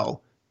Le'Veon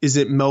Bell? Is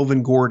it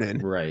Melvin Gordon?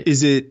 Right.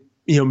 Is it,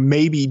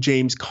 maybe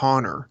James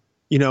Conner?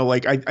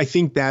 Like I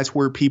think that's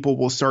where people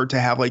will start to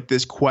have like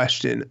this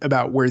question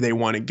about where they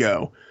want to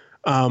go.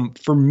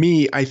 For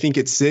me, I think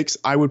at 6,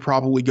 I would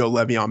probably go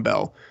Le'Veon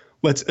Bell.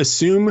 Let's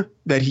assume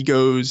that he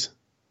goes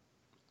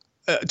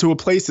to a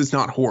place that's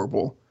not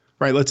horrible,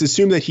 right? Let's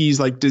assume that he's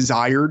like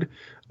desired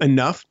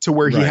enough to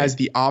where he has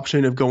the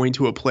option of going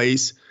to a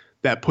place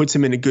that puts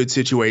him in a good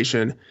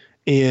situation.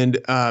 And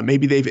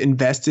maybe they've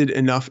invested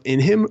enough in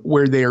him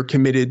where they are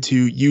committed to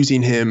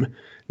using him,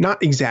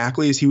 not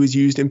exactly as he was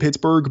used in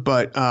Pittsburgh,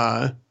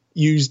 but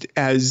used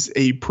as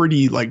a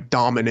pretty like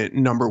dominant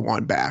number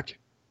 1 back.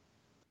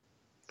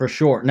 For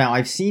sure. Now,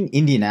 I've seen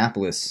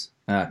Indianapolis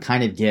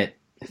kind of get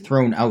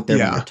thrown out there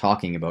when we're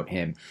talking about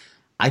him.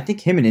 I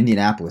think him in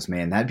Indianapolis,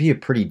 man, that'd be a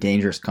pretty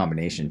dangerous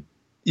combination.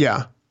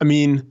 Yeah. I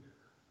mean,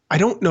 I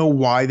don't know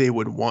why they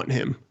would want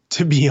him,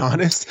 to be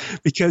honest,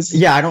 because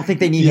I don't think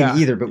they need him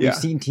either, but we've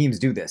seen teams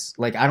do this.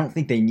 Like, I don't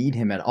think they need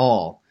him at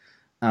all.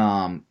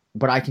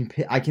 But I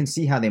can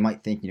see how they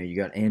might think, you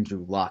got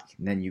Andrew Luck,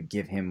 and then you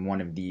give him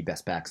one of the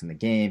best backs in the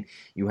game.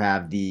 You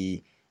have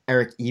the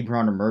Eric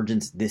Ebron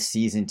emergence this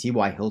season,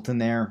 T.Y. Hilton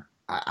there.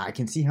 I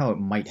can see how it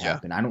might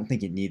happen. I don't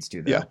think it needs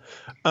to, though.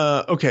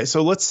 Yeah. Okay,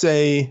 so let's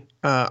say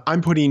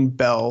I'm putting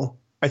Bell,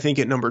 I think,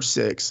 at number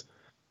 6.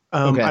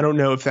 I don't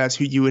know if that's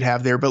who you would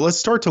have there, but let's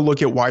start to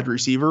look at wide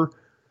receiver.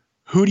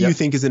 Who do you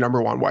think is the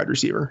number 1 wide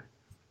receiver?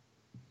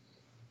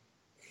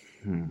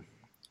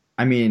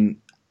 I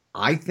mean,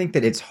 I think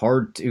that it's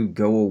hard to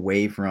go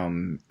away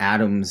from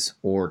Adams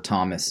or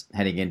Thomas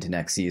heading into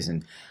next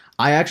season.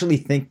 I actually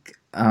think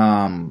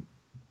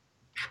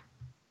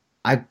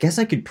I guess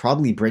I could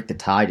probably break the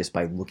tie just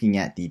by looking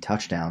at the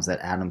touchdowns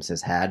that Adams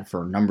has had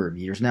for a number of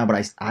years now,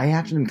 but I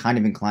actually am kind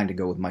of inclined to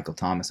go with Michael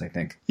Thomas, I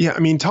think. Yeah, I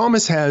mean,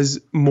 Thomas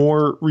has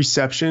more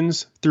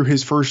receptions through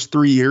his first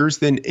 3 years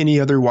than any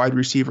other wide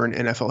receiver in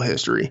NFL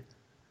history.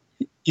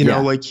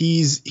 Like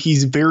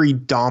he's very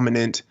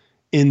dominant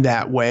in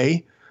that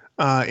way.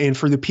 And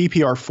for the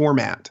PPR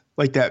format,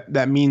 like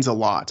that means a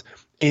lot.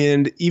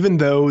 And even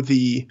though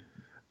the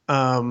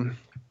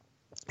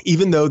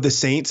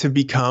Saints have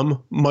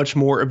become much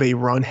more of a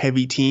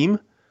run-heavy team,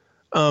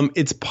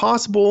 it's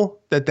possible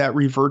that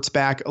reverts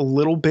back a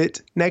little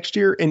bit next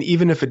year. And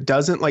even if it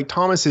doesn't, like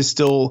Thomas has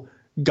still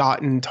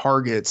gotten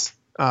targets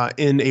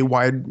in a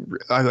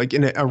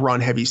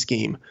run-heavy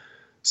scheme.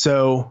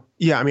 So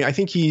yeah, I mean, I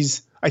think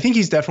he's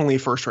definitely a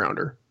first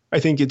rounder. I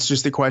think it's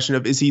just a question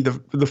of, is he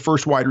the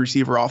first wide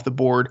receiver off the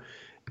board,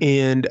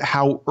 and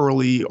how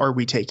early are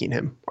we taking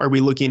him? Are we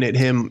looking at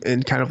him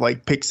in kind of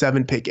like pick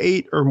 7, pick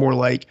 8, or more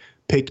like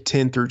pick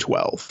 10 through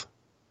 12?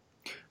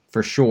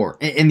 For sure.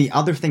 And the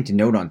other thing to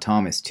note on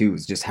Thomas, too,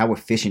 is just how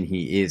efficient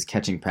he is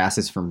catching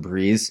passes from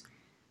Breeze,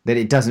 that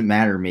it doesn't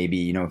matter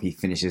maybe, if he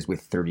finishes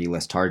with 30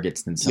 less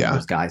targets than some of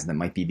those guys that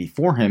might be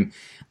before him,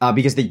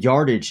 because the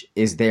yardage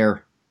is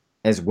there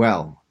as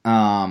well,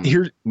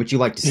 which you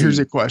like to see. Here's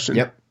a question.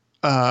 Yep.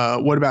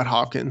 What about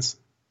Hopkins?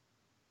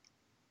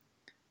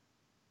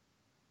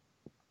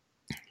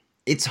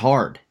 It's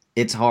hard.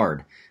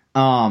 But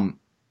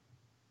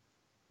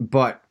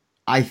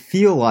I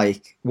feel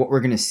like what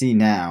we're going to see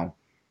now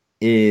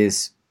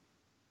is,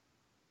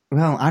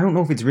 well, I don't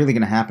know if it's really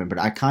going to happen, but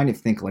I kind of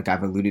think, like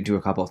I've alluded to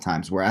a couple of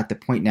times, we're at the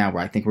point now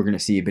where I think we're going to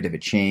see a bit of a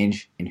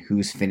change in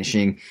who's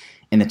finishing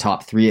in the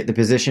top 3 at the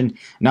position.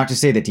 Not to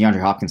say that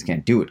DeAndre Hopkins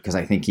can't do it, because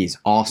I think he's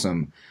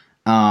awesome.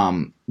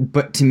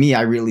 But to me,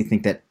 I really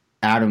think that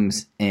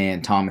Adams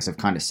and Thomas have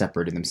kind of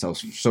separated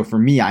themselves. So for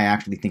me, I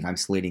actually think I'm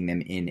slating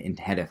them in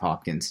ahead of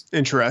Hopkins.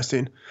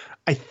 Interesting.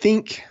 I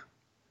think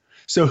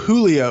so.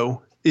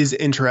 Julio is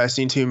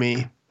interesting to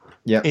me.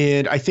 Yeah.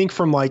 And I think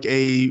from like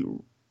a,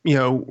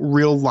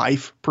 real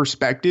life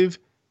perspective,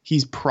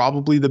 he's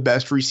probably the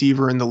best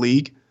receiver in the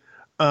league.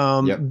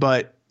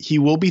 But he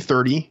will be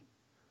 30.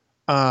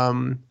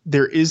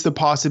 There is the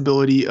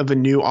possibility of a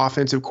new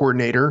offensive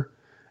coordinator,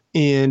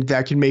 and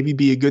that can maybe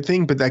be a good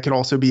thing, but that could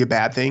also be a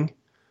bad thing.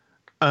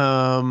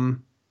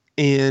 And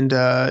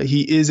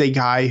he is a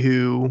guy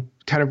who,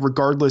 kind of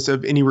regardless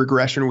of any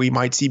regression we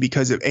might see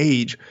because of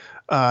age,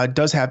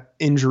 does have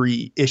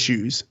injury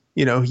issues.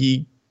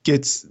 He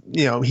gets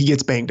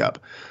banged up.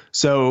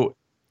 So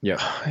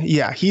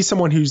yeah, he's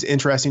someone who's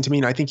interesting to me,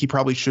 and I think he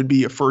probably should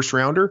be a first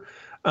rounder.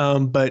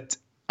 But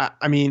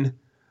I mean,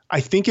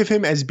 I think of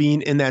him as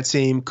being in that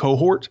same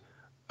cohort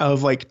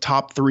of like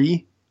top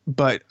 3,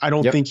 but I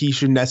don't think he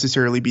should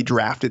necessarily be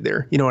drafted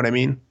there. You know what I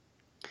mean?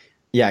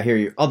 Yeah, I hear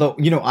you. Although,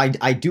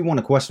 I do want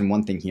to question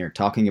one thing here,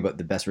 talking about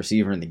the best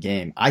receiver in the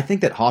game. I think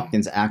that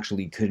Hopkins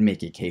actually could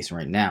make a case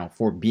right now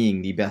for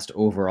being the best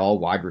overall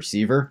wide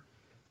receiver.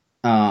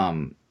 I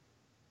think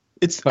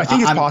it's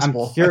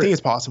possible. I think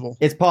it's possible.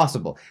 It's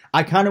possible.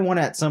 I kind of want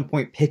to at some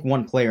point pick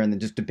one player and then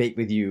just debate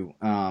with you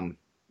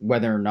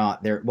whether or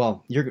not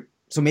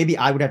so maybe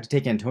I would have to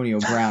take Antonio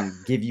Brown,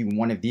 give you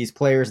one of these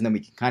players, and then we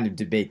can kind of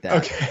debate that.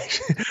 Okay.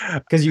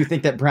 Because you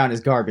think that Brown is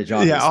garbage,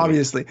 obviously. Yeah,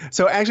 obviously.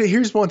 So actually,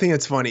 here's one thing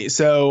that's funny.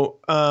 So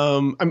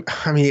I'm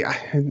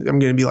going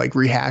to be like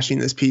rehashing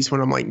this piece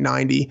when I'm like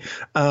 90.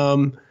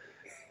 So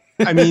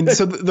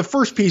the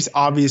first piece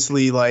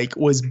obviously like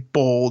was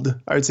bold.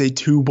 I would say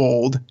too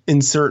bold in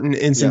certain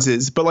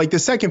instances. Yeah. But like the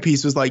second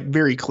piece was like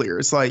very clear.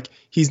 It's like,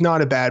 he's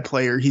not a bad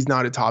player. He's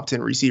not a top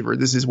 10 receiver.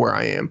 This is where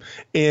I am.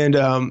 And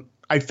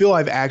I feel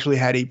I've actually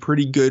had a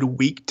pretty good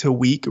week to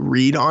week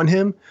read on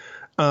him.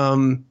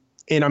 And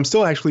I'm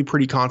still actually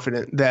pretty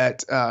confident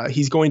that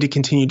he's going to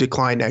continue to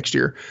decline next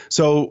year.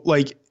 So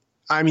like,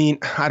 I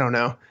don't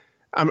know.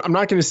 I'm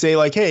not going to say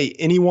like, hey,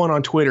 anyone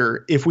on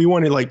Twitter, if we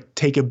want to like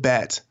take a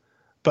bet,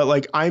 but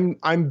like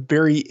I'm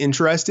very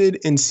interested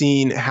in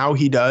seeing how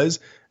he does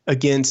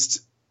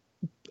against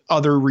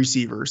other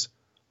receivers.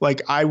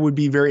 Like I would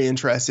be very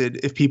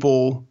interested if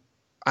people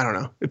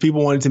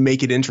wanted to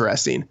make it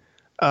interesting.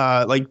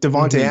 Like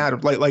Devontae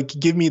Adams, like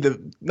give me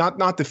the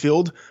not the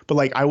field, but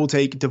like I will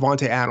take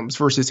Devontae Adams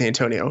versus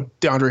Antonio,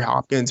 DeAndre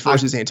Hopkins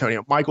versus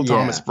Antonio, Michael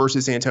Thomas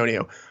versus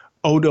Antonio,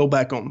 Odell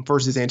Beckham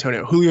versus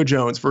Antonio, Julio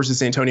Jones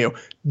versus Antonio,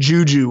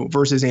 Juju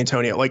versus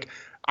Antonio. Like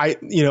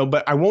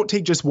but I won't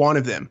take just one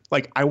of them.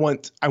 Like I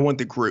want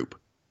the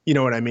group. You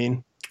know what I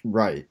mean?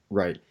 Right.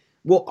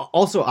 Well,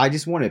 also I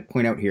just want to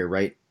point out here,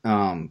 right?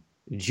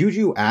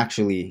 Juju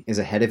actually is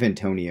ahead of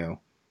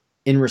Antonio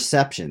in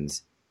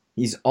receptions.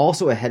 He's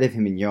also ahead of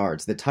him in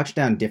yards. The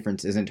touchdown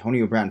difference is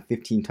Antonio Brown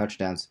 15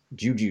 touchdowns,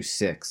 Juju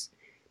 6.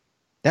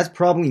 That's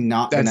probably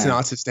not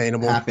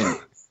sustainable. Happen.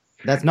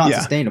 That's not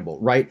sustainable,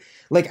 right?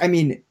 Like,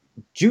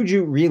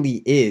 Juju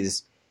really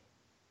is,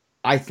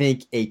 I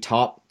think,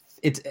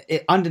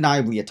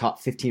 undeniably a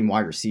top 15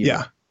 wide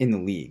receiver in the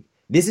league.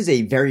 This is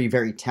a very,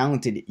 very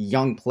talented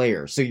young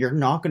player, so you're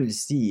not going to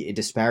see a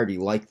disparity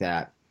like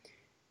that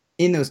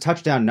in those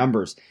touchdown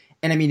numbers.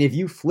 And if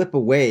you flip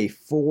away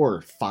 4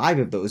 or 5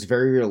 of those,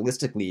 very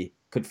realistically,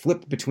 could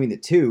flip between the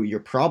two,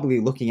 you're probably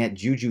looking at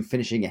Juju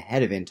finishing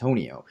ahead of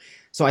Antonio.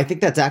 So I think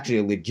that's actually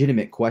a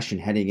legitimate question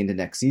heading into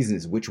next season,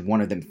 is which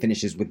one of them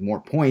finishes with more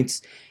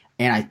points.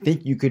 And I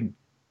think you could,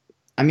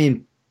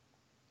 I'd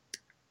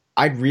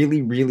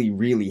really, really,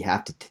 really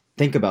have to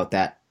think about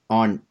that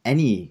on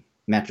any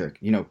metric.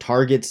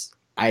 Targets,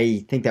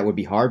 I think that would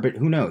be hard, but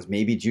who knows?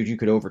 Maybe Juju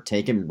could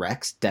overtake him.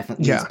 Rex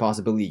definitely is a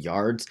possibility.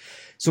 Yards.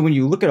 So when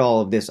you look at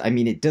all of this,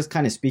 it does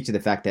kind of speak to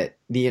the fact that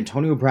the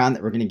Antonio Brown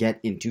that we're going to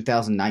get in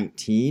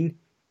 2019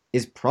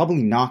 is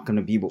probably not going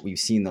to be what we've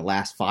seen the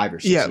last 5 or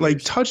 6 years. Yeah,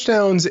 like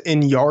touchdowns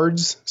and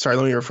yards. Sorry,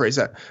 let me rephrase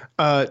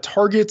that.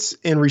 Targets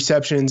and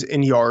receptions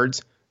and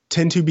yards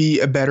tend to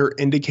be a better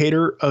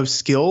indicator of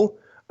skill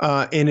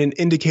and an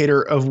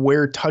indicator of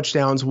where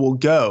touchdowns will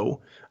go.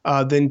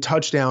 Then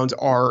touchdowns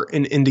are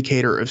an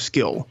indicator of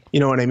skill. You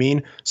know what I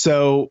mean?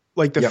 So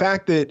like the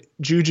fact that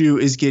Juju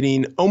is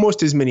getting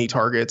almost as many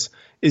targets,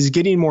 is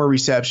getting more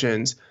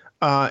receptions,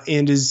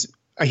 and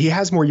he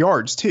has more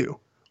yards too.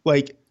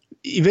 Like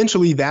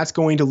eventually that's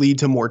going to lead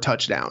to more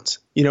touchdowns.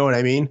 You know what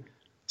I mean?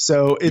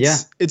 So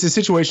it's a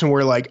situation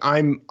where like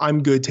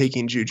I'm good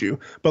taking Juju,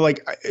 but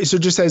like, so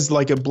just as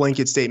like a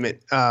blanket statement,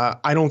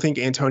 I don't think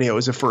Antonio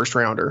is a first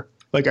rounder.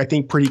 Like I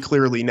think pretty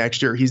clearly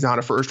next year he's not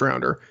a first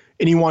rounder.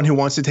 Anyone who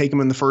wants to take him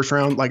in the first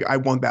round, like I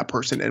want that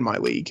person in my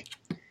league.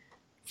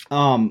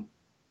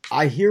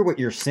 I hear what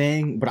you're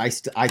saying, but I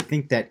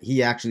think that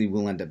he actually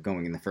will end up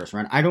going in the first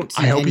round. I don't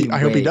see. I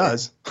hope he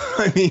does.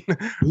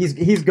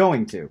 He's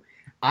going to.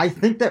 I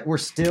think that we're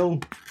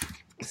still.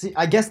 See,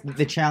 I guess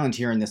the challenge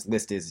here in this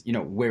list is,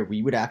 where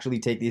we would actually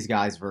take these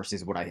guys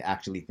versus what I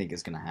actually think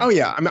is going to happen. Oh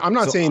yeah, I'm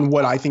not saying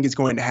what I think is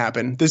going to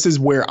happen. This is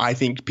where I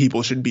think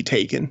people should be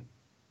taken.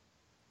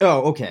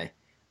 Oh, okay.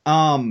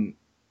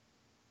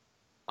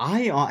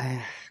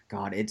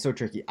 God, it's so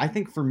tricky. I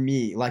think for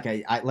me, like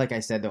I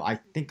said though, I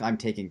think I'm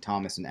taking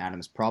Thomas and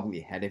Adams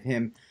probably ahead of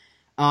him.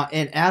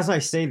 And as I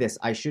say this,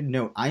 I should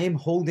note I am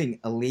holding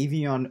almost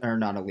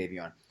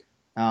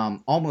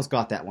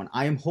got that one.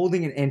 I am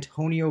holding an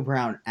Antonio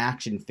Brown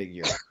action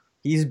figure.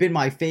 He's been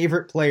my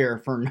favorite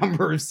player for a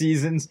number of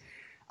seasons.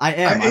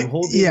 I'm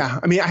holding. Yeah,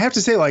 I have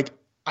to say, like,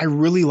 I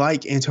really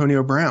like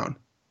Antonio Brown.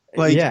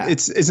 Like,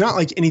 it's not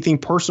like anything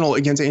personal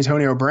against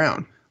Antonio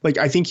Brown. Like,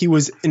 I think he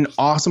was an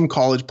awesome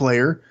college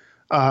player,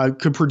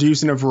 could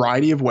produce in a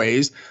variety of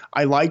ways.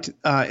 I liked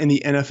in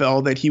the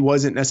NFL that he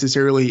wasn't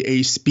necessarily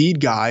a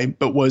speed guy,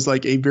 but was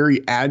like a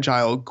very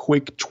agile,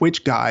 quick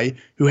twitch guy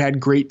who had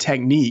great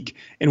technique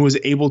and was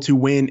able to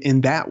win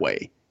in that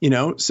way,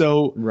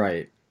 So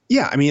right.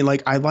 Yeah, I mean,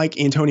 like, I like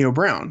Antonio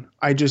Brown.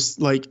 I just,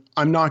 like,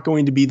 I'm not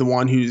going to be the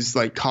one who's,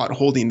 like, caught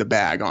holding the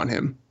bag on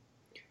him,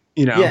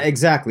 you know? Yeah,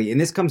 exactly. And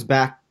this comes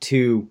back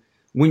to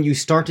when you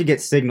start to get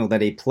signal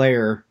that a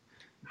player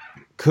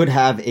could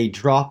have a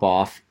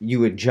drop-off,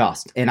 you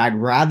adjust. And I'd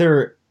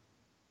rather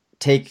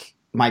take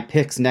my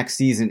picks next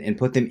season and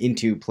put them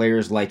into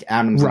players like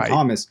Adams and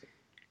Thomas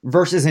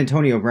versus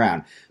Antonio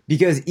Brown.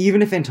 Because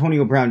even if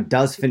Antonio Brown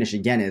does finish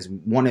again as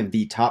one of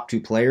the top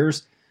 2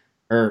 players,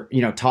 or,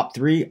 you know, top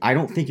 3, I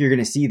don't think you're going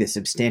to see the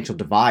substantial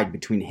divide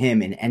between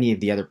him and any of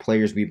the other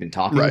players we've been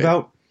talking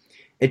about.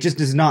 It just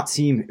does not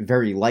seem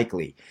very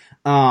likely.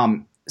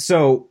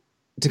 So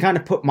to kind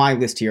of put my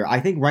list here,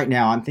 I think right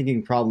now I'm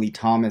thinking probably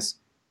Thomas,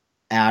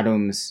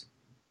 Adams,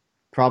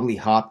 probably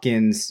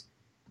Hopkins.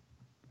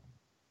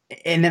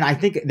 And then I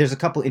think there's a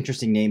couple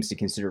interesting names to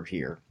consider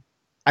here.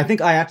 I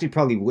think I actually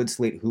probably would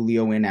slate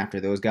Julio in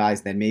after those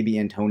guys, then maybe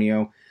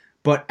Antonio.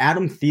 But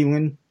Adam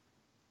Thielen,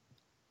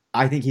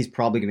 I think he's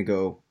probably going to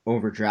go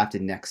overdrafted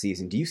next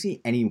season. Do you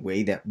see any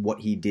way that what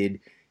he did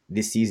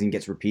this season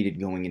gets repeated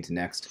going into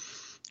next?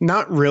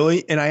 Not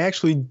really. And I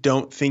actually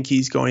don't think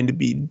he's going to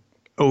be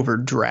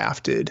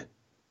overdrafted.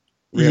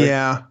 Really?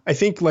 Yeah. I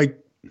think, like,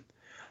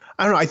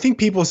 I don't know. I think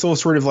people still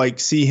sort of like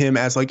see him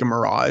as like a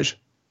mirage,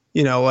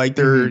 you know, like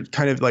they're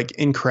kind of like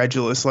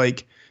incredulous.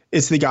 Like,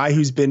 it's the guy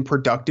who's been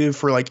productive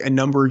for like a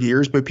number of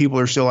years, but people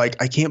are still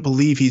like, I can't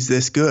believe he's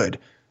this good.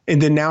 And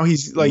then now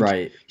he's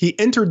like, he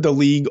entered the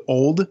league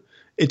old.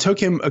 It took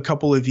him a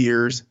couple of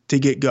years to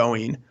get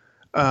going.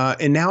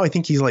 And now I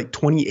think he's like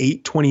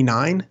 28,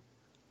 29.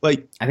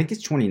 Like, I think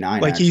he's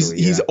 29. Like,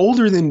 actually, he's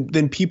older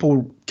than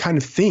people kind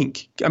of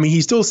think. I mean,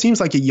 he still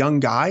seems like a young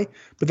guy,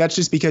 but that's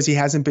just because he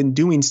hasn't been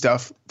doing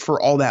stuff for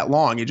all that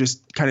long. It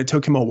just kind of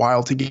took him a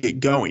while to get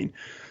going.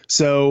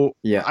 So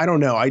yeah, I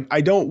don't know.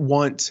 I don't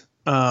want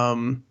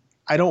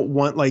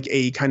like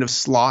a kind of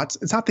slot.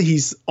 It's not that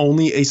he's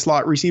only a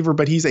slot receiver,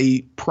 but he's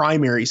a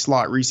primary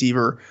slot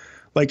receiver,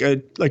 like a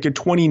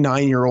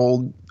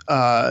 29-year-old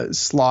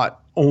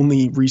slot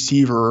only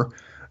receiver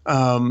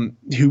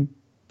who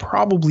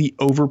probably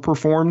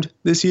overperformed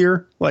this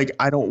year. Like,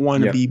 I don't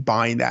want to be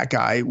buying that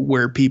guy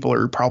where people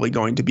are probably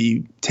going to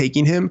be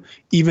taking him,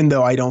 even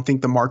though I don't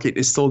think the market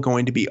is still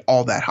going to be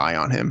all that high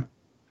on him.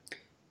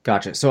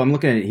 Gotcha. So I'm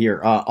looking at it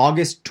here.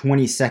 August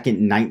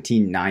 22nd,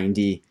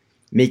 1990,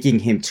 making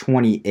him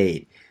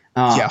 28.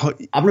 I'm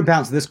going to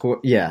bounce this.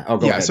 Go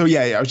ahead. So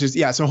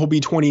he'll be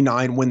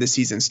 29 when the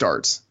season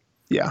starts.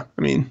 Yeah.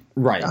 I mean,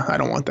 I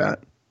don't want that.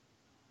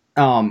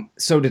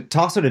 So to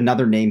toss out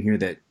another name here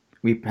that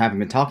we haven't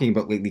been talking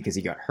about lately because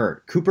he got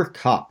hurt, Cooper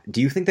Kupp.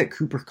 Do you think that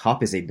Cooper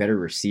Kupp is a better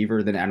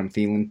receiver than Adam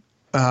Thielen?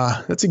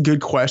 That's a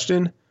good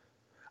question.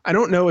 I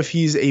don't know if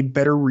he's a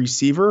better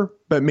receiver,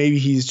 but maybe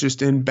he's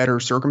just in better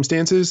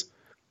circumstances.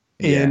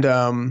 Yeah. And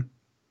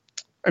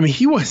I mean,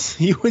 he was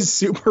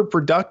super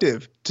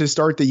productive to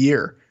start the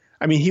year.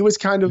 I mean, he was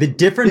kind of the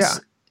difference.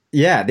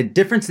 Yeah, the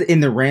difference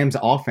in the Rams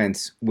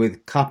offense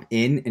with Kupp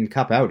in and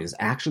Kupp out is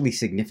actually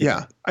significant.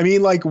 Yeah. I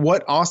mean, like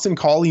what Austin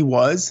Collie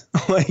was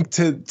like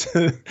to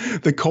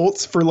the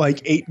Colts for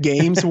like 8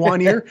 games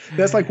one year.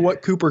 That's like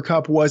what Cooper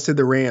Kupp was to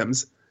the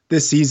Rams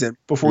this season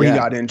before he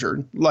got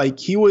injured. Like,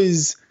 he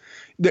was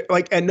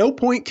like, at no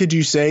point could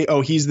you say,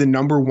 oh, he's the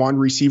number 1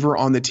 receiver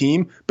on the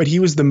team, but he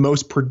was the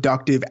most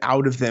productive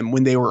out of them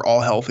when they were all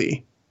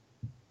healthy.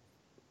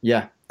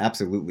 Yeah,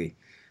 absolutely.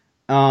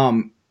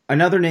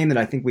 Another name that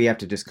I think we have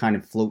to just kind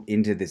of float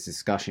into this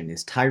discussion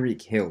is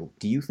Tyreek Hill.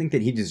 Do you think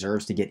that he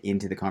deserves to get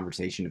into the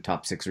conversation of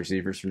top 6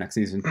 receivers for next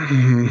season?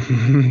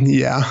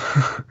 Yeah.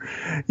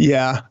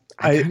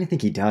 I kind of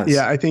think he does.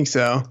 Yeah, I think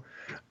so.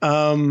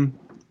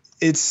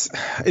 It's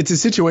a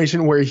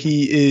situation where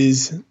he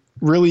is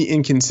really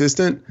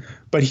inconsistent,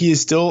 but he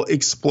is still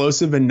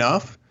explosive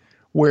enough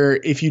where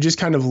if you just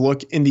kind of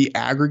look in the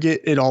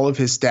aggregate at all of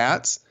his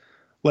stats,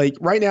 like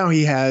right now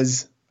he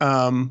has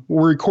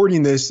we're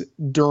recording this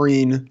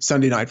during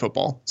Sunday Night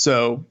Football,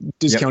 so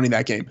discounting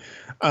that game.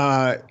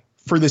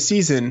 For the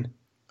season,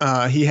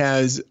 he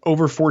has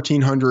over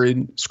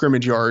 1,400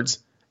 scrimmage yards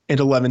and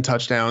 11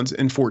 touchdowns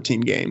in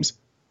 14 games.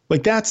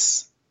 Like,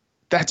 that's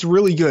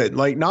really good.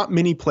 Like, not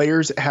many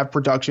players have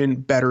production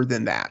better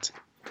than that.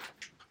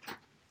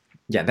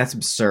 Yeah, that's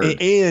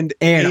absurd. And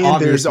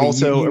there's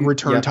also a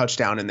return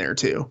touchdown in there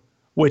too,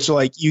 which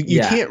like you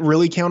can't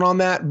really count on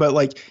that, but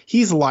like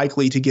he's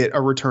likely to get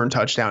a return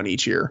touchdown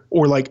each year,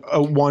 or like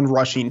a 1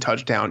 rushing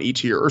touchdown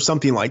each year, or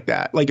something like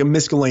that. Like a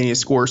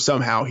miscellaneous score,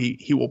 somehow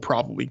he will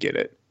probably get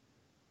it.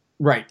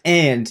 Right.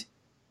 And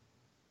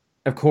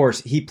of course,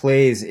 he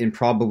plays in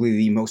probably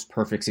the most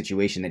perfect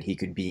situation that he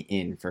could be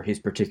in for his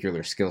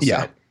particular skill set.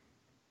 Yeah.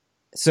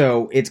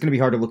 So it's going to be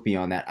hard to look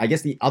beyond that. I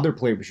guess the other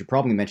player we should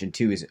probably mention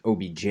too is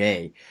OBJ.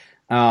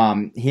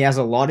 He has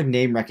a lot of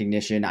name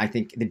recognition. I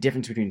think the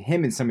difference between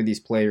him and some of these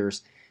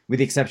players, with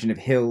the exception of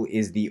Hill,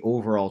 is the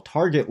overall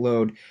target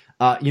load.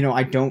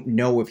 I don't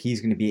know if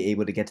he's going to be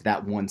able to get to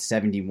that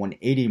 170,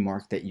 180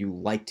 mark that you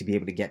like to be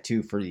able to get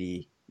to for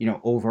the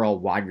overall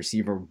wide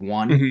receiver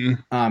 1. Mm-hmm.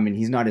 And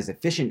he's not as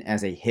efficient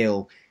as a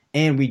Hill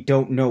and we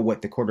don't know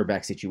what the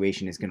quarterback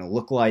situation is going to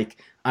look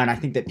like. And I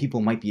think that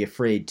people might be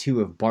afraid,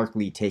 too, of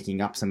Barkley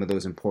taking up some of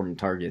those important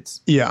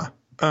targets. Yeah.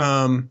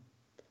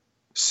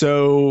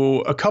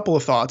 So a couple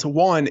of thoughts.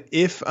 One,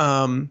 if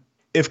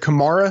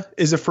Kamara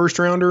is a first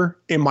rounder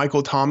and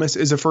Michael Thomas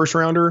is a first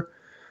rounder,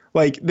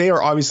 like they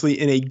are obviously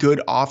in a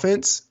good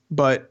offense,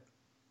 but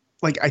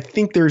like I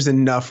think there's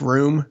enough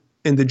room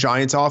in the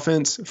Giants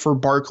offense for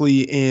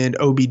Barkley and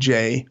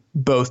OBJ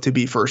both to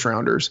be first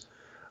rounders.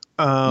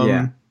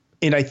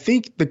 And I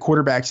think the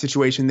quarterback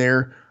situation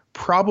there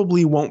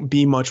probably won't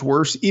be much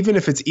worse. Even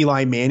if it's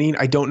Eli Manning,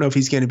 I don't know if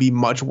he's going to be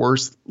much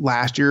worse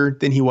last year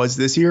than he was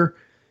this year.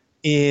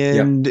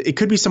 And it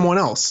could be someone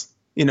else,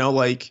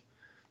 like,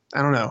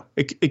 I don't know.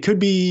 It could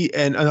be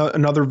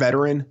another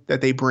veteran that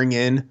they bring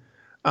in.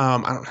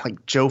 I don't know,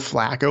 like Joe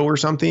Flacco or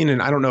something.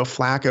 And I don't know if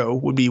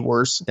Flacco would be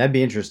worse. That'd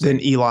be interesting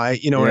than Eli.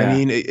 You know what I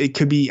mean? It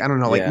could be, I don't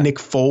know, like Nick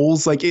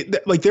Foles.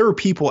 Like there are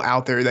people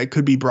out there that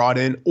could be brought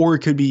in, or it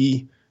could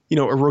be,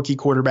 a rookie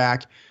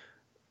quarterback.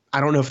 I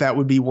don't know if that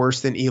would be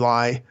worse than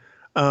Eli.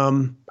 I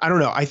don't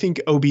know. I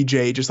think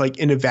OBJ, just like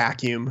in a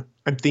vacuum,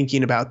 I'm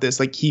thinking about this.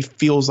 Like he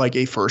feels like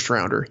a first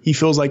rounder. He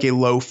feels like a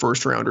low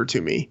first rounder to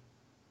me.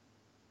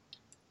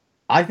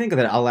 I think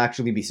that I'll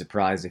actually be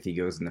surprised if he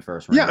goes in the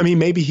first round. Yeah, I mean,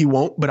 maybe he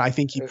won't, but I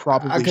think he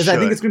probably should. Because I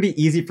think it's going to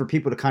be easy for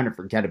people to kind of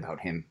forget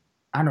about him.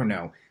 I don't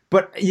know.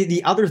 But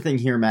the other thing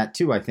here, Matt,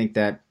 too, I think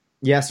that,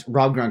 yes,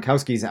 Rob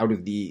Gronkowski's out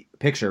of the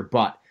picture,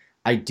 but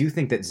I do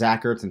think that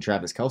Zach Ertz and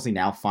Travis Kelce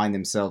now find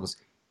themselves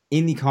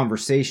in the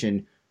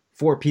conversation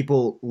for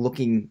people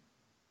looking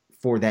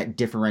for that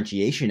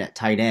differentiation at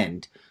tight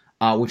end,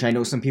 which I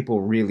know some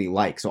people really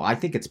like. So I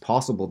think it's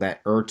possible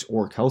that Ertz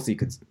or Kelce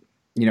could,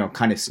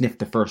 kind of sniff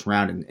the first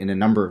round in a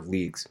number of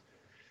leagues.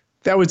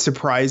 That would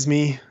surprise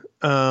me.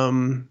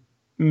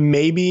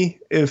 Maybe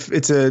if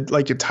it's a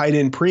tight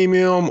end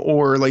premium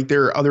or like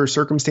there are other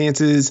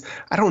circumstances.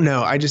 I don't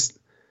know.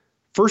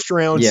 First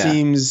round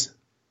seems,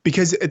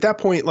 because at that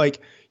point,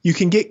 like you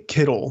can get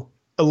Kittle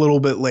a little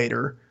bit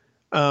later.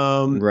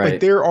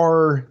 Like there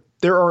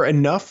are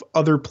enough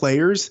other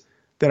players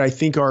that I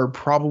think are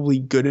probably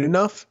good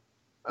enough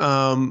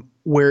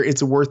where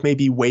it's worth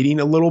maybe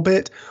waiting a little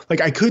bit. Like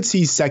I could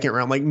see second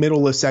round, like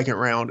middle of second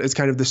round as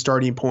kind of the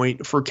starting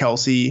point for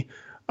Kelce,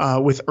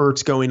 with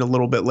Ertz going a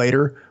little bit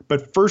later.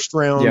 But first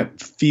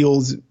round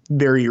feels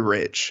very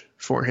rich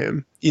for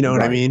him. You know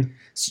what I mean?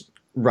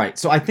 Right.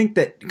 So I think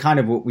that kind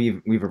of what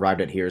we've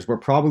arrived at here is we're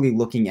probably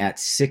looking at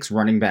 6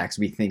 running backs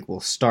we think will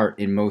start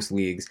in most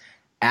leagues.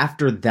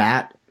 After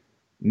that,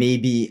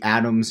 maybe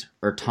Adams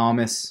or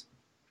Thomas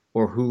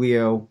or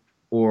Julio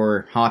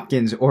or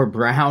Hopkins or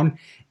Brown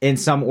in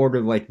some order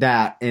like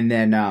that. And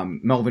then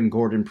Melvin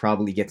Gordon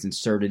probably gets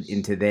inserted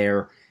into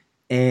there.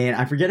 And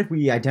I forget if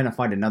we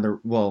identified another,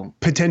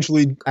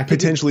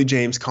 potentially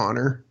James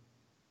Conner.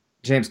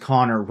 James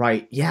Conner,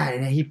 right.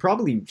 Yeah, he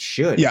probably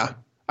should. Yeah.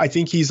 I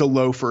think he's a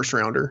low first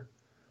rounder.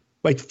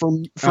 Like for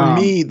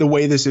me, the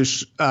way this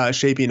is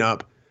shaping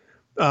up,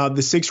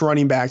 the 6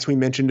 running backs we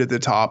mentioned at the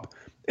top,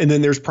 and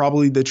then there's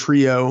probably the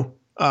trio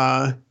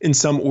in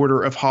some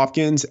order of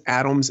Hopkins,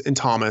 Adams, and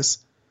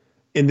Thomas.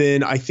 And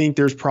then I think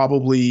there's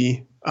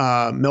probably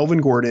Melvin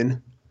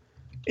Gordon,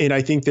 and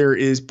I think there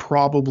is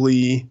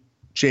probably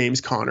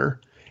James Conner.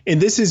 And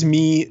this is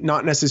me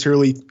not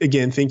necessarily,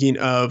 again, thinking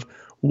of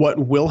what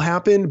will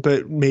happen,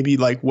 but maybe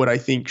like what I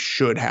think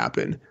should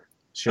happen.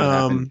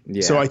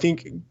 So I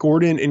think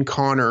Gordon and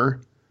Conner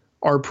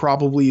are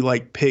probably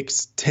like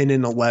picks 10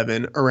 and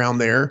 11 around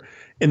there.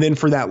 And then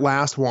for that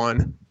last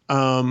one,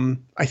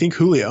 I think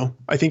Julio.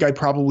 I think I'd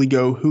probably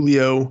go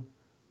Julio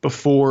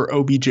before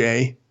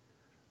OBJ,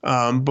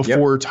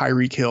 before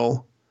Tyreek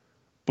Hill,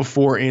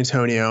 before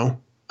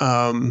Antonio.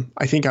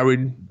 I think I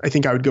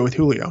would go with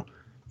Julio.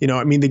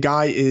 I mean, the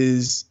guy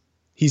he's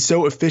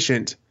so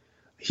efficient.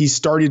 He's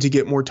started to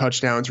get more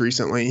touchdowns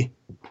recently.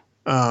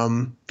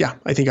 I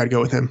think I'd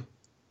go with him.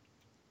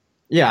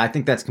 Yeah, I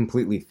think that's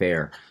completely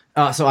fair.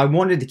 So I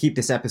wanted to keep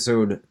this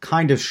episode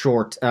kind of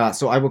short,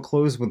 so I will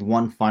close with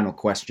one final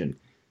question.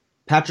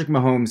 Patrick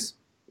Mahomes,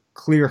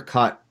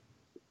 clear-cut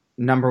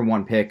number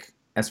 1 pick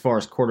as far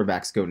as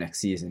quarterbacks go next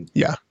season.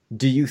 Yeah.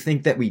 Do you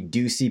think that we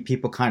do see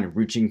people kind of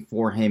reaching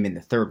for him in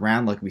the 3rd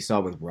round like we saw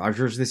with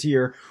Rodgers this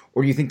year?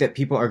 Or do you think that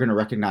people are going to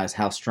recognize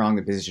how strong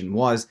the position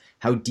was,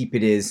 how deep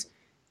it is,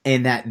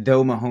 and that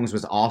though Mahomes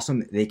was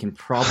awesome, they can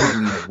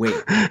probably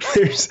wait?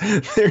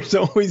 There's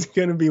always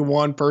going to be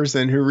one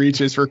person who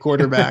reaches for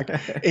quarterback.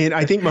 And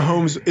I think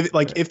Mahomes,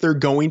 if they're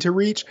going to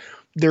reach,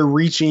 they're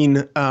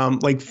reaching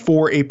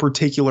for a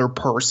particular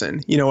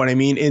person. You know what I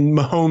mean? And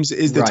Mahomes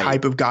is the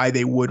type of guy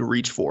they would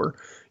reach for.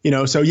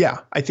 So yeah,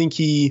 I think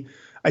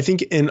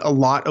in a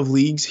lot of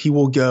leagues he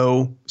will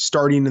go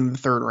starting in the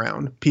 3rd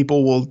round.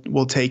 People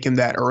will take him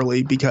that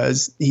early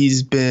because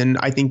he's been,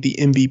 I think, the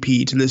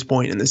MVP to this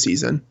point in the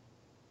season.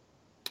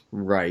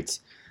 Right.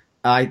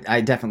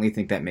 I definitely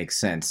think that makes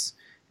sense.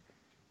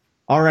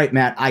 All right,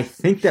 Matt, I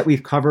think that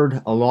we've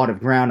covered a lot of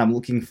ground. I'm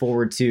looking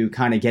forward to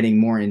kind of getting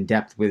more in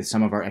depth with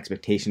some of our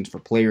expectations for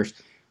players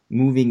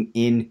moving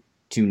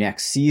into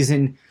next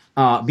season.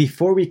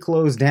 Before we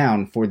close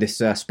down for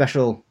this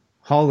special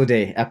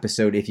holiday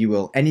episode, if you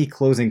will, any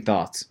closing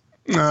thoughts?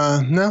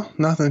 No,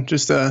 nothing.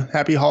 Just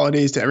happy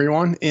holidays to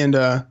everyone. And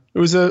it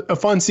was a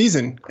fun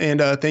season.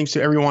 And thanks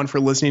to everyone for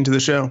listening to the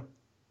show.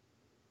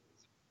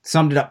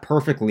 Summed it up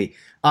perfectly.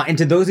 And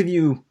to those of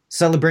you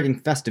celebrating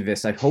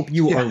Festivus, I hope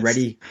you are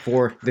ready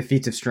for the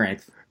feats of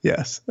strength.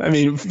 Yes. I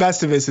mean,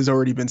 Festivus has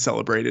already been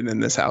celebrated in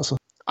this house.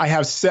 I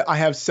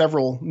have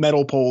several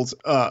metal poles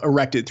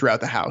erected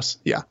throughout the house.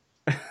 Yeah.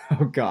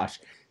 Oh, gosh.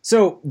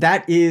 So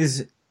that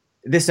is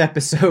this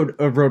episode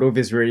of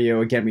RotoViz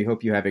Radio. Again, we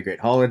hope you have a great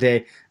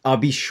holiday.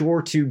 Be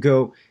sure to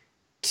go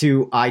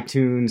to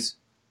iTunes,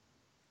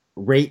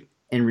 rate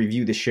and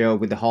review the show.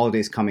 With the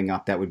holidays coming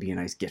up, that would be a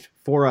nice gift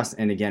for us.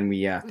 And again,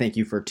 we thank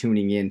you for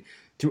tuning in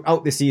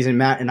throughout the season.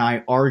 Matt and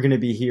I are going to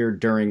be here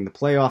during the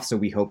playoffs, so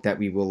we hope that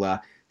we will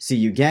see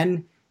you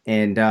again.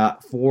 And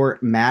for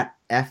Matt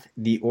F.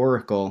 the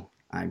Oracle,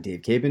 I'm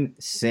Dave Cabin,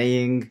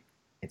 saying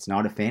it's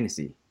not a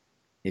fantasy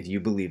if you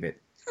believe it.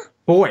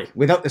 Boy,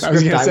 without the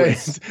script,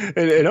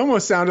 it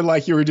almost sounded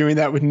like you were doing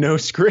that with no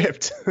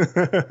script.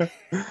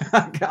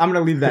 I'm going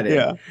to leave that in.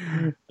 Yeah.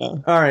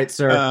 All right,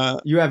 sir.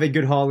 You have a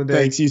good holiday.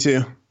 Thanks, you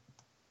too.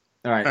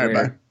 All right,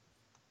 bye.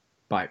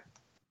 Bye.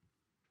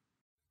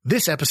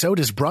 This episode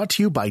is brought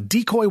to you by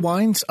Decoy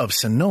Wines of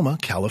Sonoma,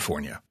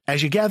 California.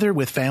 As you gather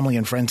with family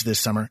and friends this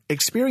summer,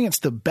 experience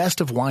the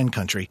best of wine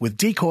country with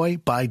Decoy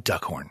by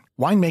Duckhorn.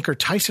 Winemaker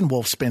Tyson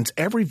Wolf spends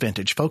every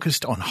vintage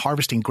focused on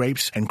harvesting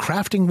grapes and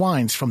crafting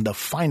wines from the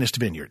finest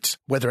vineyards.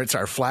 Whether it's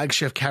our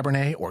flagship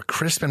Cabernet or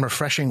crisp and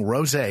refreshing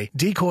Rosé,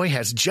 Decoy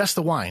has just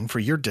the wine for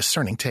your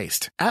discerning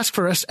taste. Ask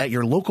for us at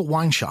your local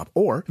wine shop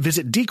or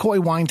visit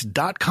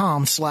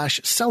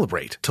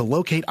decoywines.com/celebrate to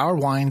locate our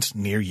wines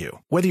near you.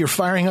 Whether you're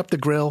firing up the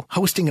grill,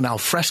 hosting an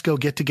alfresco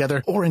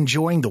get-together, or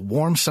enjoying the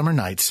warm summer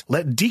nights,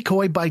 let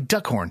Decoy by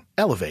Duckhorn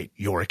elevate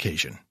your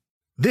occasion.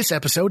 This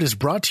episode is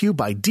brought to you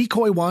by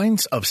Decoy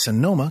Wines of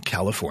Sonoma,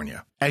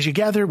 California. As you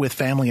gather with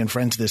family and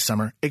friends this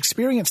summer,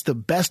 experience the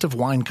best of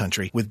wine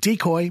country with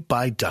Decoy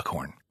by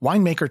Duckhorn.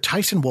 Winemaker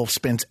Tyson Wolf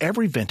spends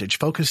every vintage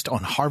focused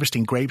on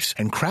harvesting grapes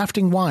and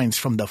crafting wines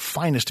from the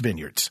finest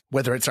vineyards.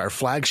 Whether it's our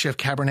flagship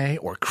Cabernet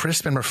or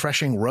crisp and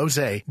refreshing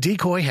Rosé,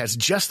 Decoy has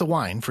just the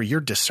wine for your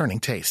discerning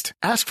taste.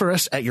 Ask for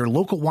us at your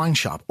local wine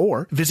shop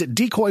or visit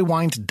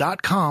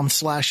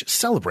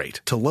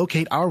decoywines.com/celebrate to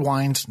locate our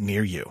wines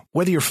near you.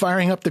 Whether you're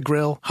firing up the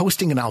grill,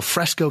 hosting an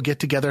alfresco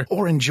get-together,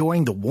 or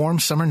enjoying the warm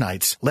summer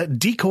nights, let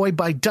Decoy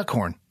by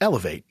Duckhorn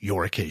elevate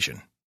your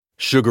occasion.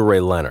 Sugar Ray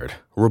Leonard,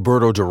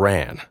 Roberto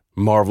Duran,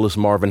 Marvelous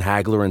Marvin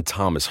Hagler, and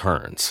Thomas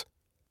Hearns.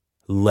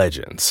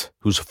 Legends,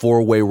 whose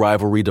four-way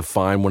rivalry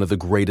defined one of the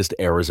greatest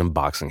eras in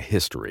boxing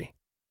history.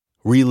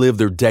 Relive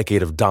their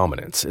decade of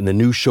dominance in the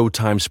new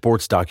Showtime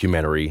sports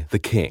documentary, The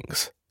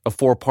Kings, a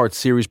 4-part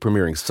series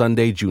premiering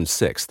Sunday, June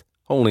 6th,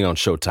 only on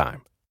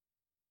Showtime.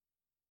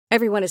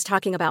 Everyone is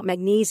talking about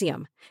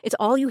magnesium. It's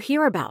all you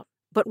hear about.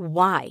 But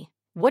why?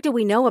 What do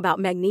we know about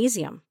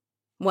magnesium?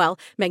 Well,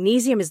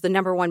 magnesium is the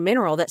 #1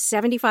 mineral that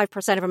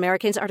 75% of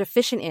Americans are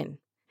deficient in.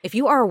 If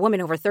you are a woman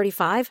over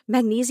 35,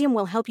 magnesium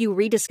will help you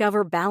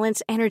rediscover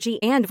balance,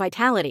 energy, and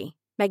vitality.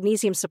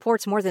 Magnesium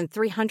supports more than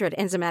 300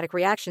 enzymatic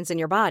reactions in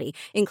your body,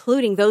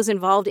 including those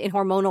involved in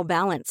hormonal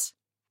balance.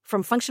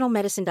 From functional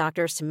medicine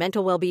doctors to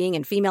mental well-being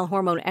and female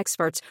hormone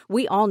experts,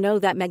 we all know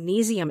that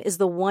magnesium is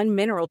the one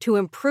mineral to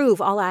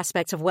improve all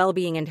aspects of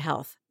well-being and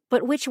health.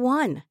 But which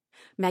one?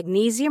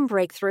 Magnesium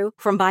Breakthrough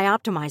from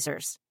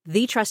Bioptimizers,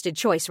 the trusted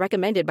choice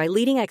recommended by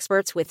leading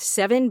experts with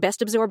 7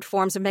 best-absorbed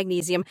forms of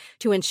magnesium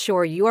to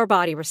ensure your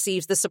body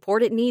receives the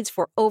support it needs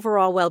for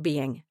overall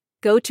well-being.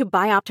 Go to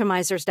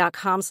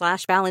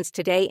bioptimizers.com/balance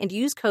today and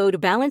use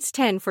code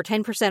BALANCE10 for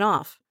 10%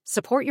 off.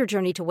 Support your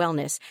journey to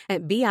wellness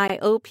at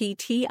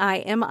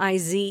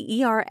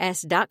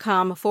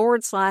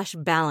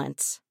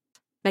bioptimizers.com/balance.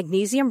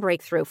 Magnesium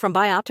Breakthrough from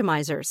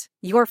Bioptimizers,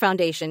 your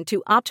foundation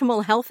to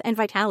optimal health and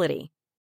vitality.